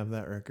finally have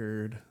that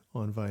record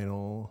on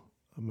vinyl.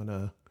 I'm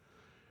gonna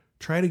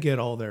try to get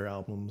all their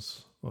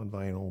albums on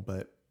vinyl,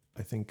 but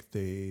I think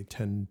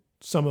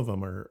some of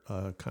them are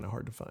kind of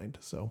hard to find.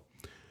 So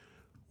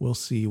we'll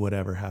see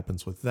whatever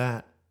happens with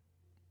that.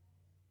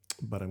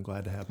 But I'm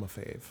glad to have my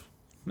fave.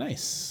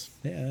 Nice.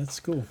 Yeah, that's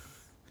cool.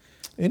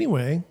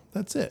 Anyway,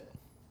 that's it.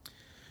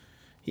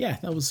 Yeah,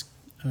 that was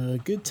a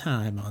good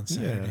time on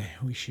Saturday.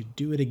 We should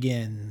do it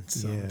again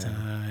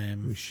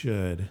sometime. We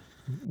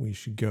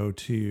should go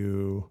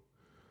to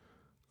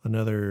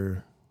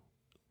another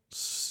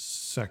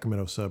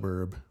Sacramento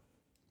suburb.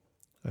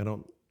 I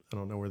don't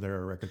know where there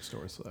are record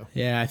stores though.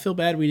 Yeah, I feel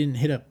bad we didn't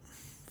hit up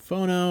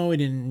Phono. We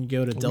didn't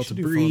go to We Delta should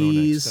do Phono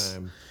Breeze. next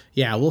time.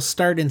 Yeah, we'll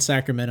start in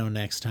Sacramento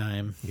next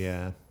time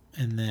Yeah.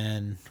 and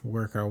then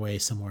work our way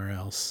somewhere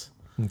else.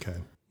 Okay.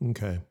 I'm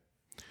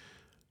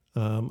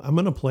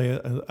gonna play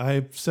it.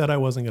 I said I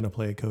wasn't gonna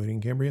play a Cody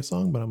and Cambria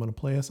song, but I'm gonna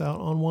play us out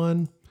on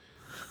one.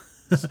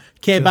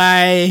 Okay,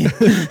 bye.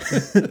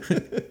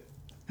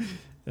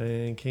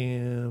 And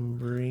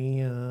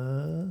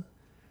Cambria.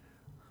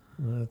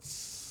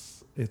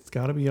 It's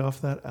got to be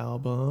off that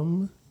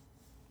album.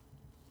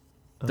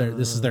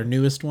 This is their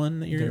newest one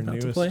that you're Their about to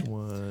newest play?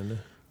 one.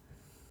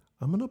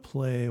 I'm gonna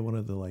play one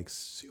of the like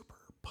super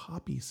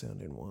poppy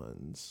sounding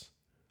ones.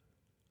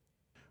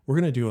 We're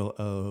gonna do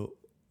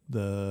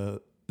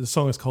the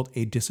song is called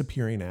 "A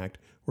Disappearing Act."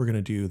 We're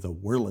gonna do the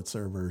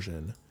Wurlitzer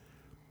version.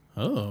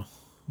 Oh.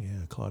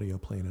 Yeah, Claudio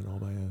playing it all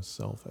by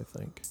himself, I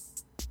think.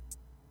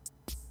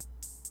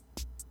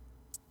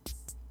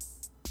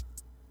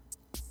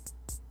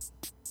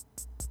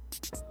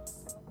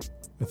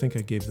 I think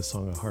I gave the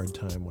song a hard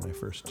time when I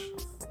first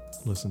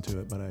listened to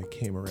it, but I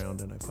came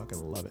around and I fucking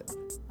love it.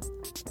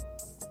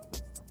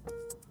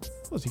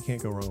 Plus, you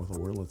can't go wrong with a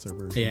Wurlitzer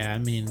version. Yeah, I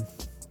mean,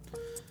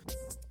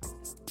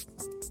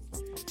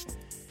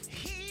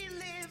 He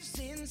lives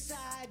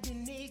inside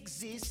an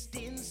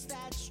existence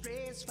that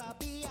strays far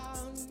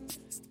beyond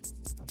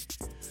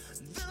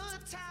the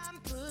time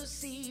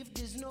perceived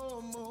as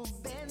normal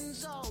bends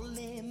is all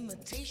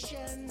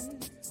imitation.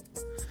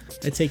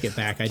 I take it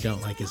back. I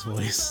don't like his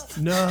voice.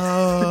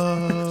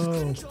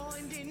 No.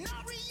 Joined in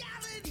our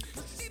reality,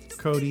 perceived to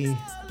Cody,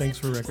 thanks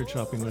for record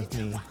shopping with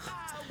me,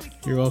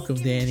 You're welcome,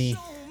 Danny.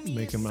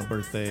 making my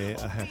birthday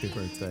a happy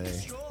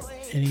birthday.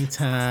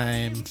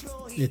 Anytime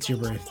it's your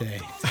birthday.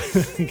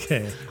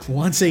 Okay.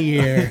 Once a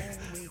year.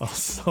 I'll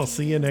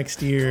see you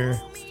next year.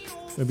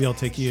 Maybe I'll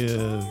take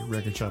you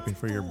record shopping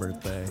for your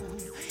birthday.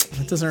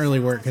 It doesn't really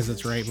work because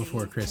it's right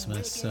before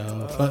Christmas.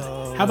 So, but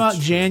how about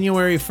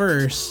January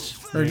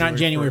 1st? Or not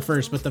January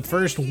 1st, but the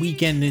first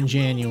weekend in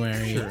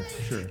January.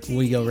 Sure.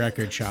 We go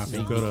record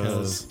shopping Go to-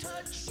 because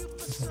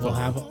we'll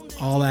have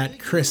all that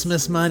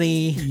Christmas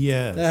money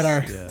Yes. that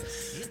our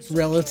yes.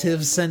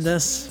 relatives send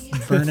us,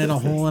 burning a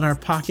hole in our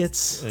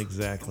pockets.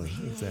 Exactly.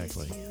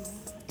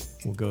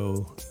 We'll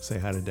go say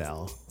hi to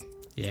Dal.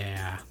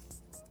 Yeah.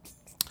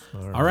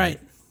 All right.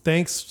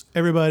 Thanks,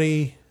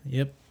 everybody.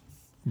 Yep.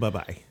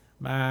 Bye-bye.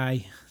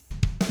 Bye.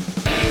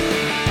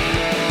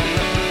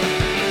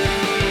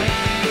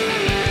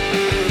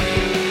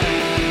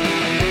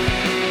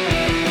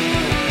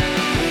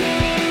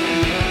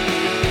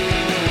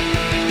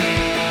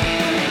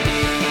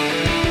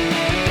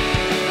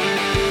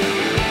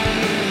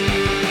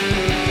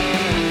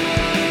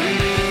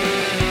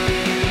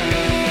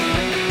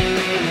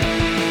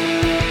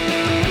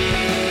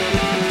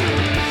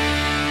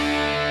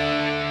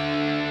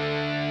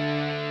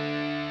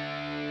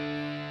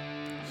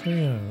 So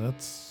yeah,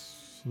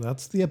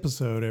 that's the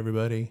episode,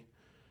 everybody.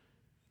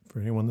 For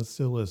anyone that's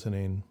still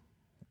listening,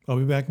 I'll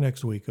be back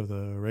next week of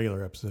the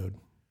regular episode.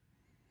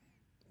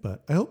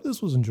 But I hope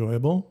this was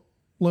enjoyable.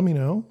 Let me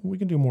know. We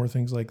can do more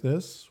things like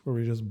this where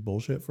we just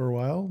bullshit for a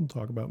while and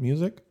talk about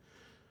music,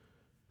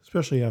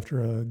 especially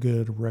after a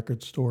good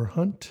record store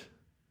hunt.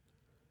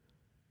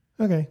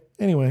 Okay,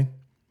 anyway,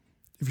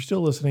 if you're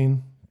still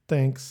listening,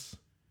 thanks,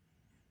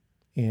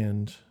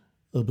 and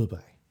bye-bye.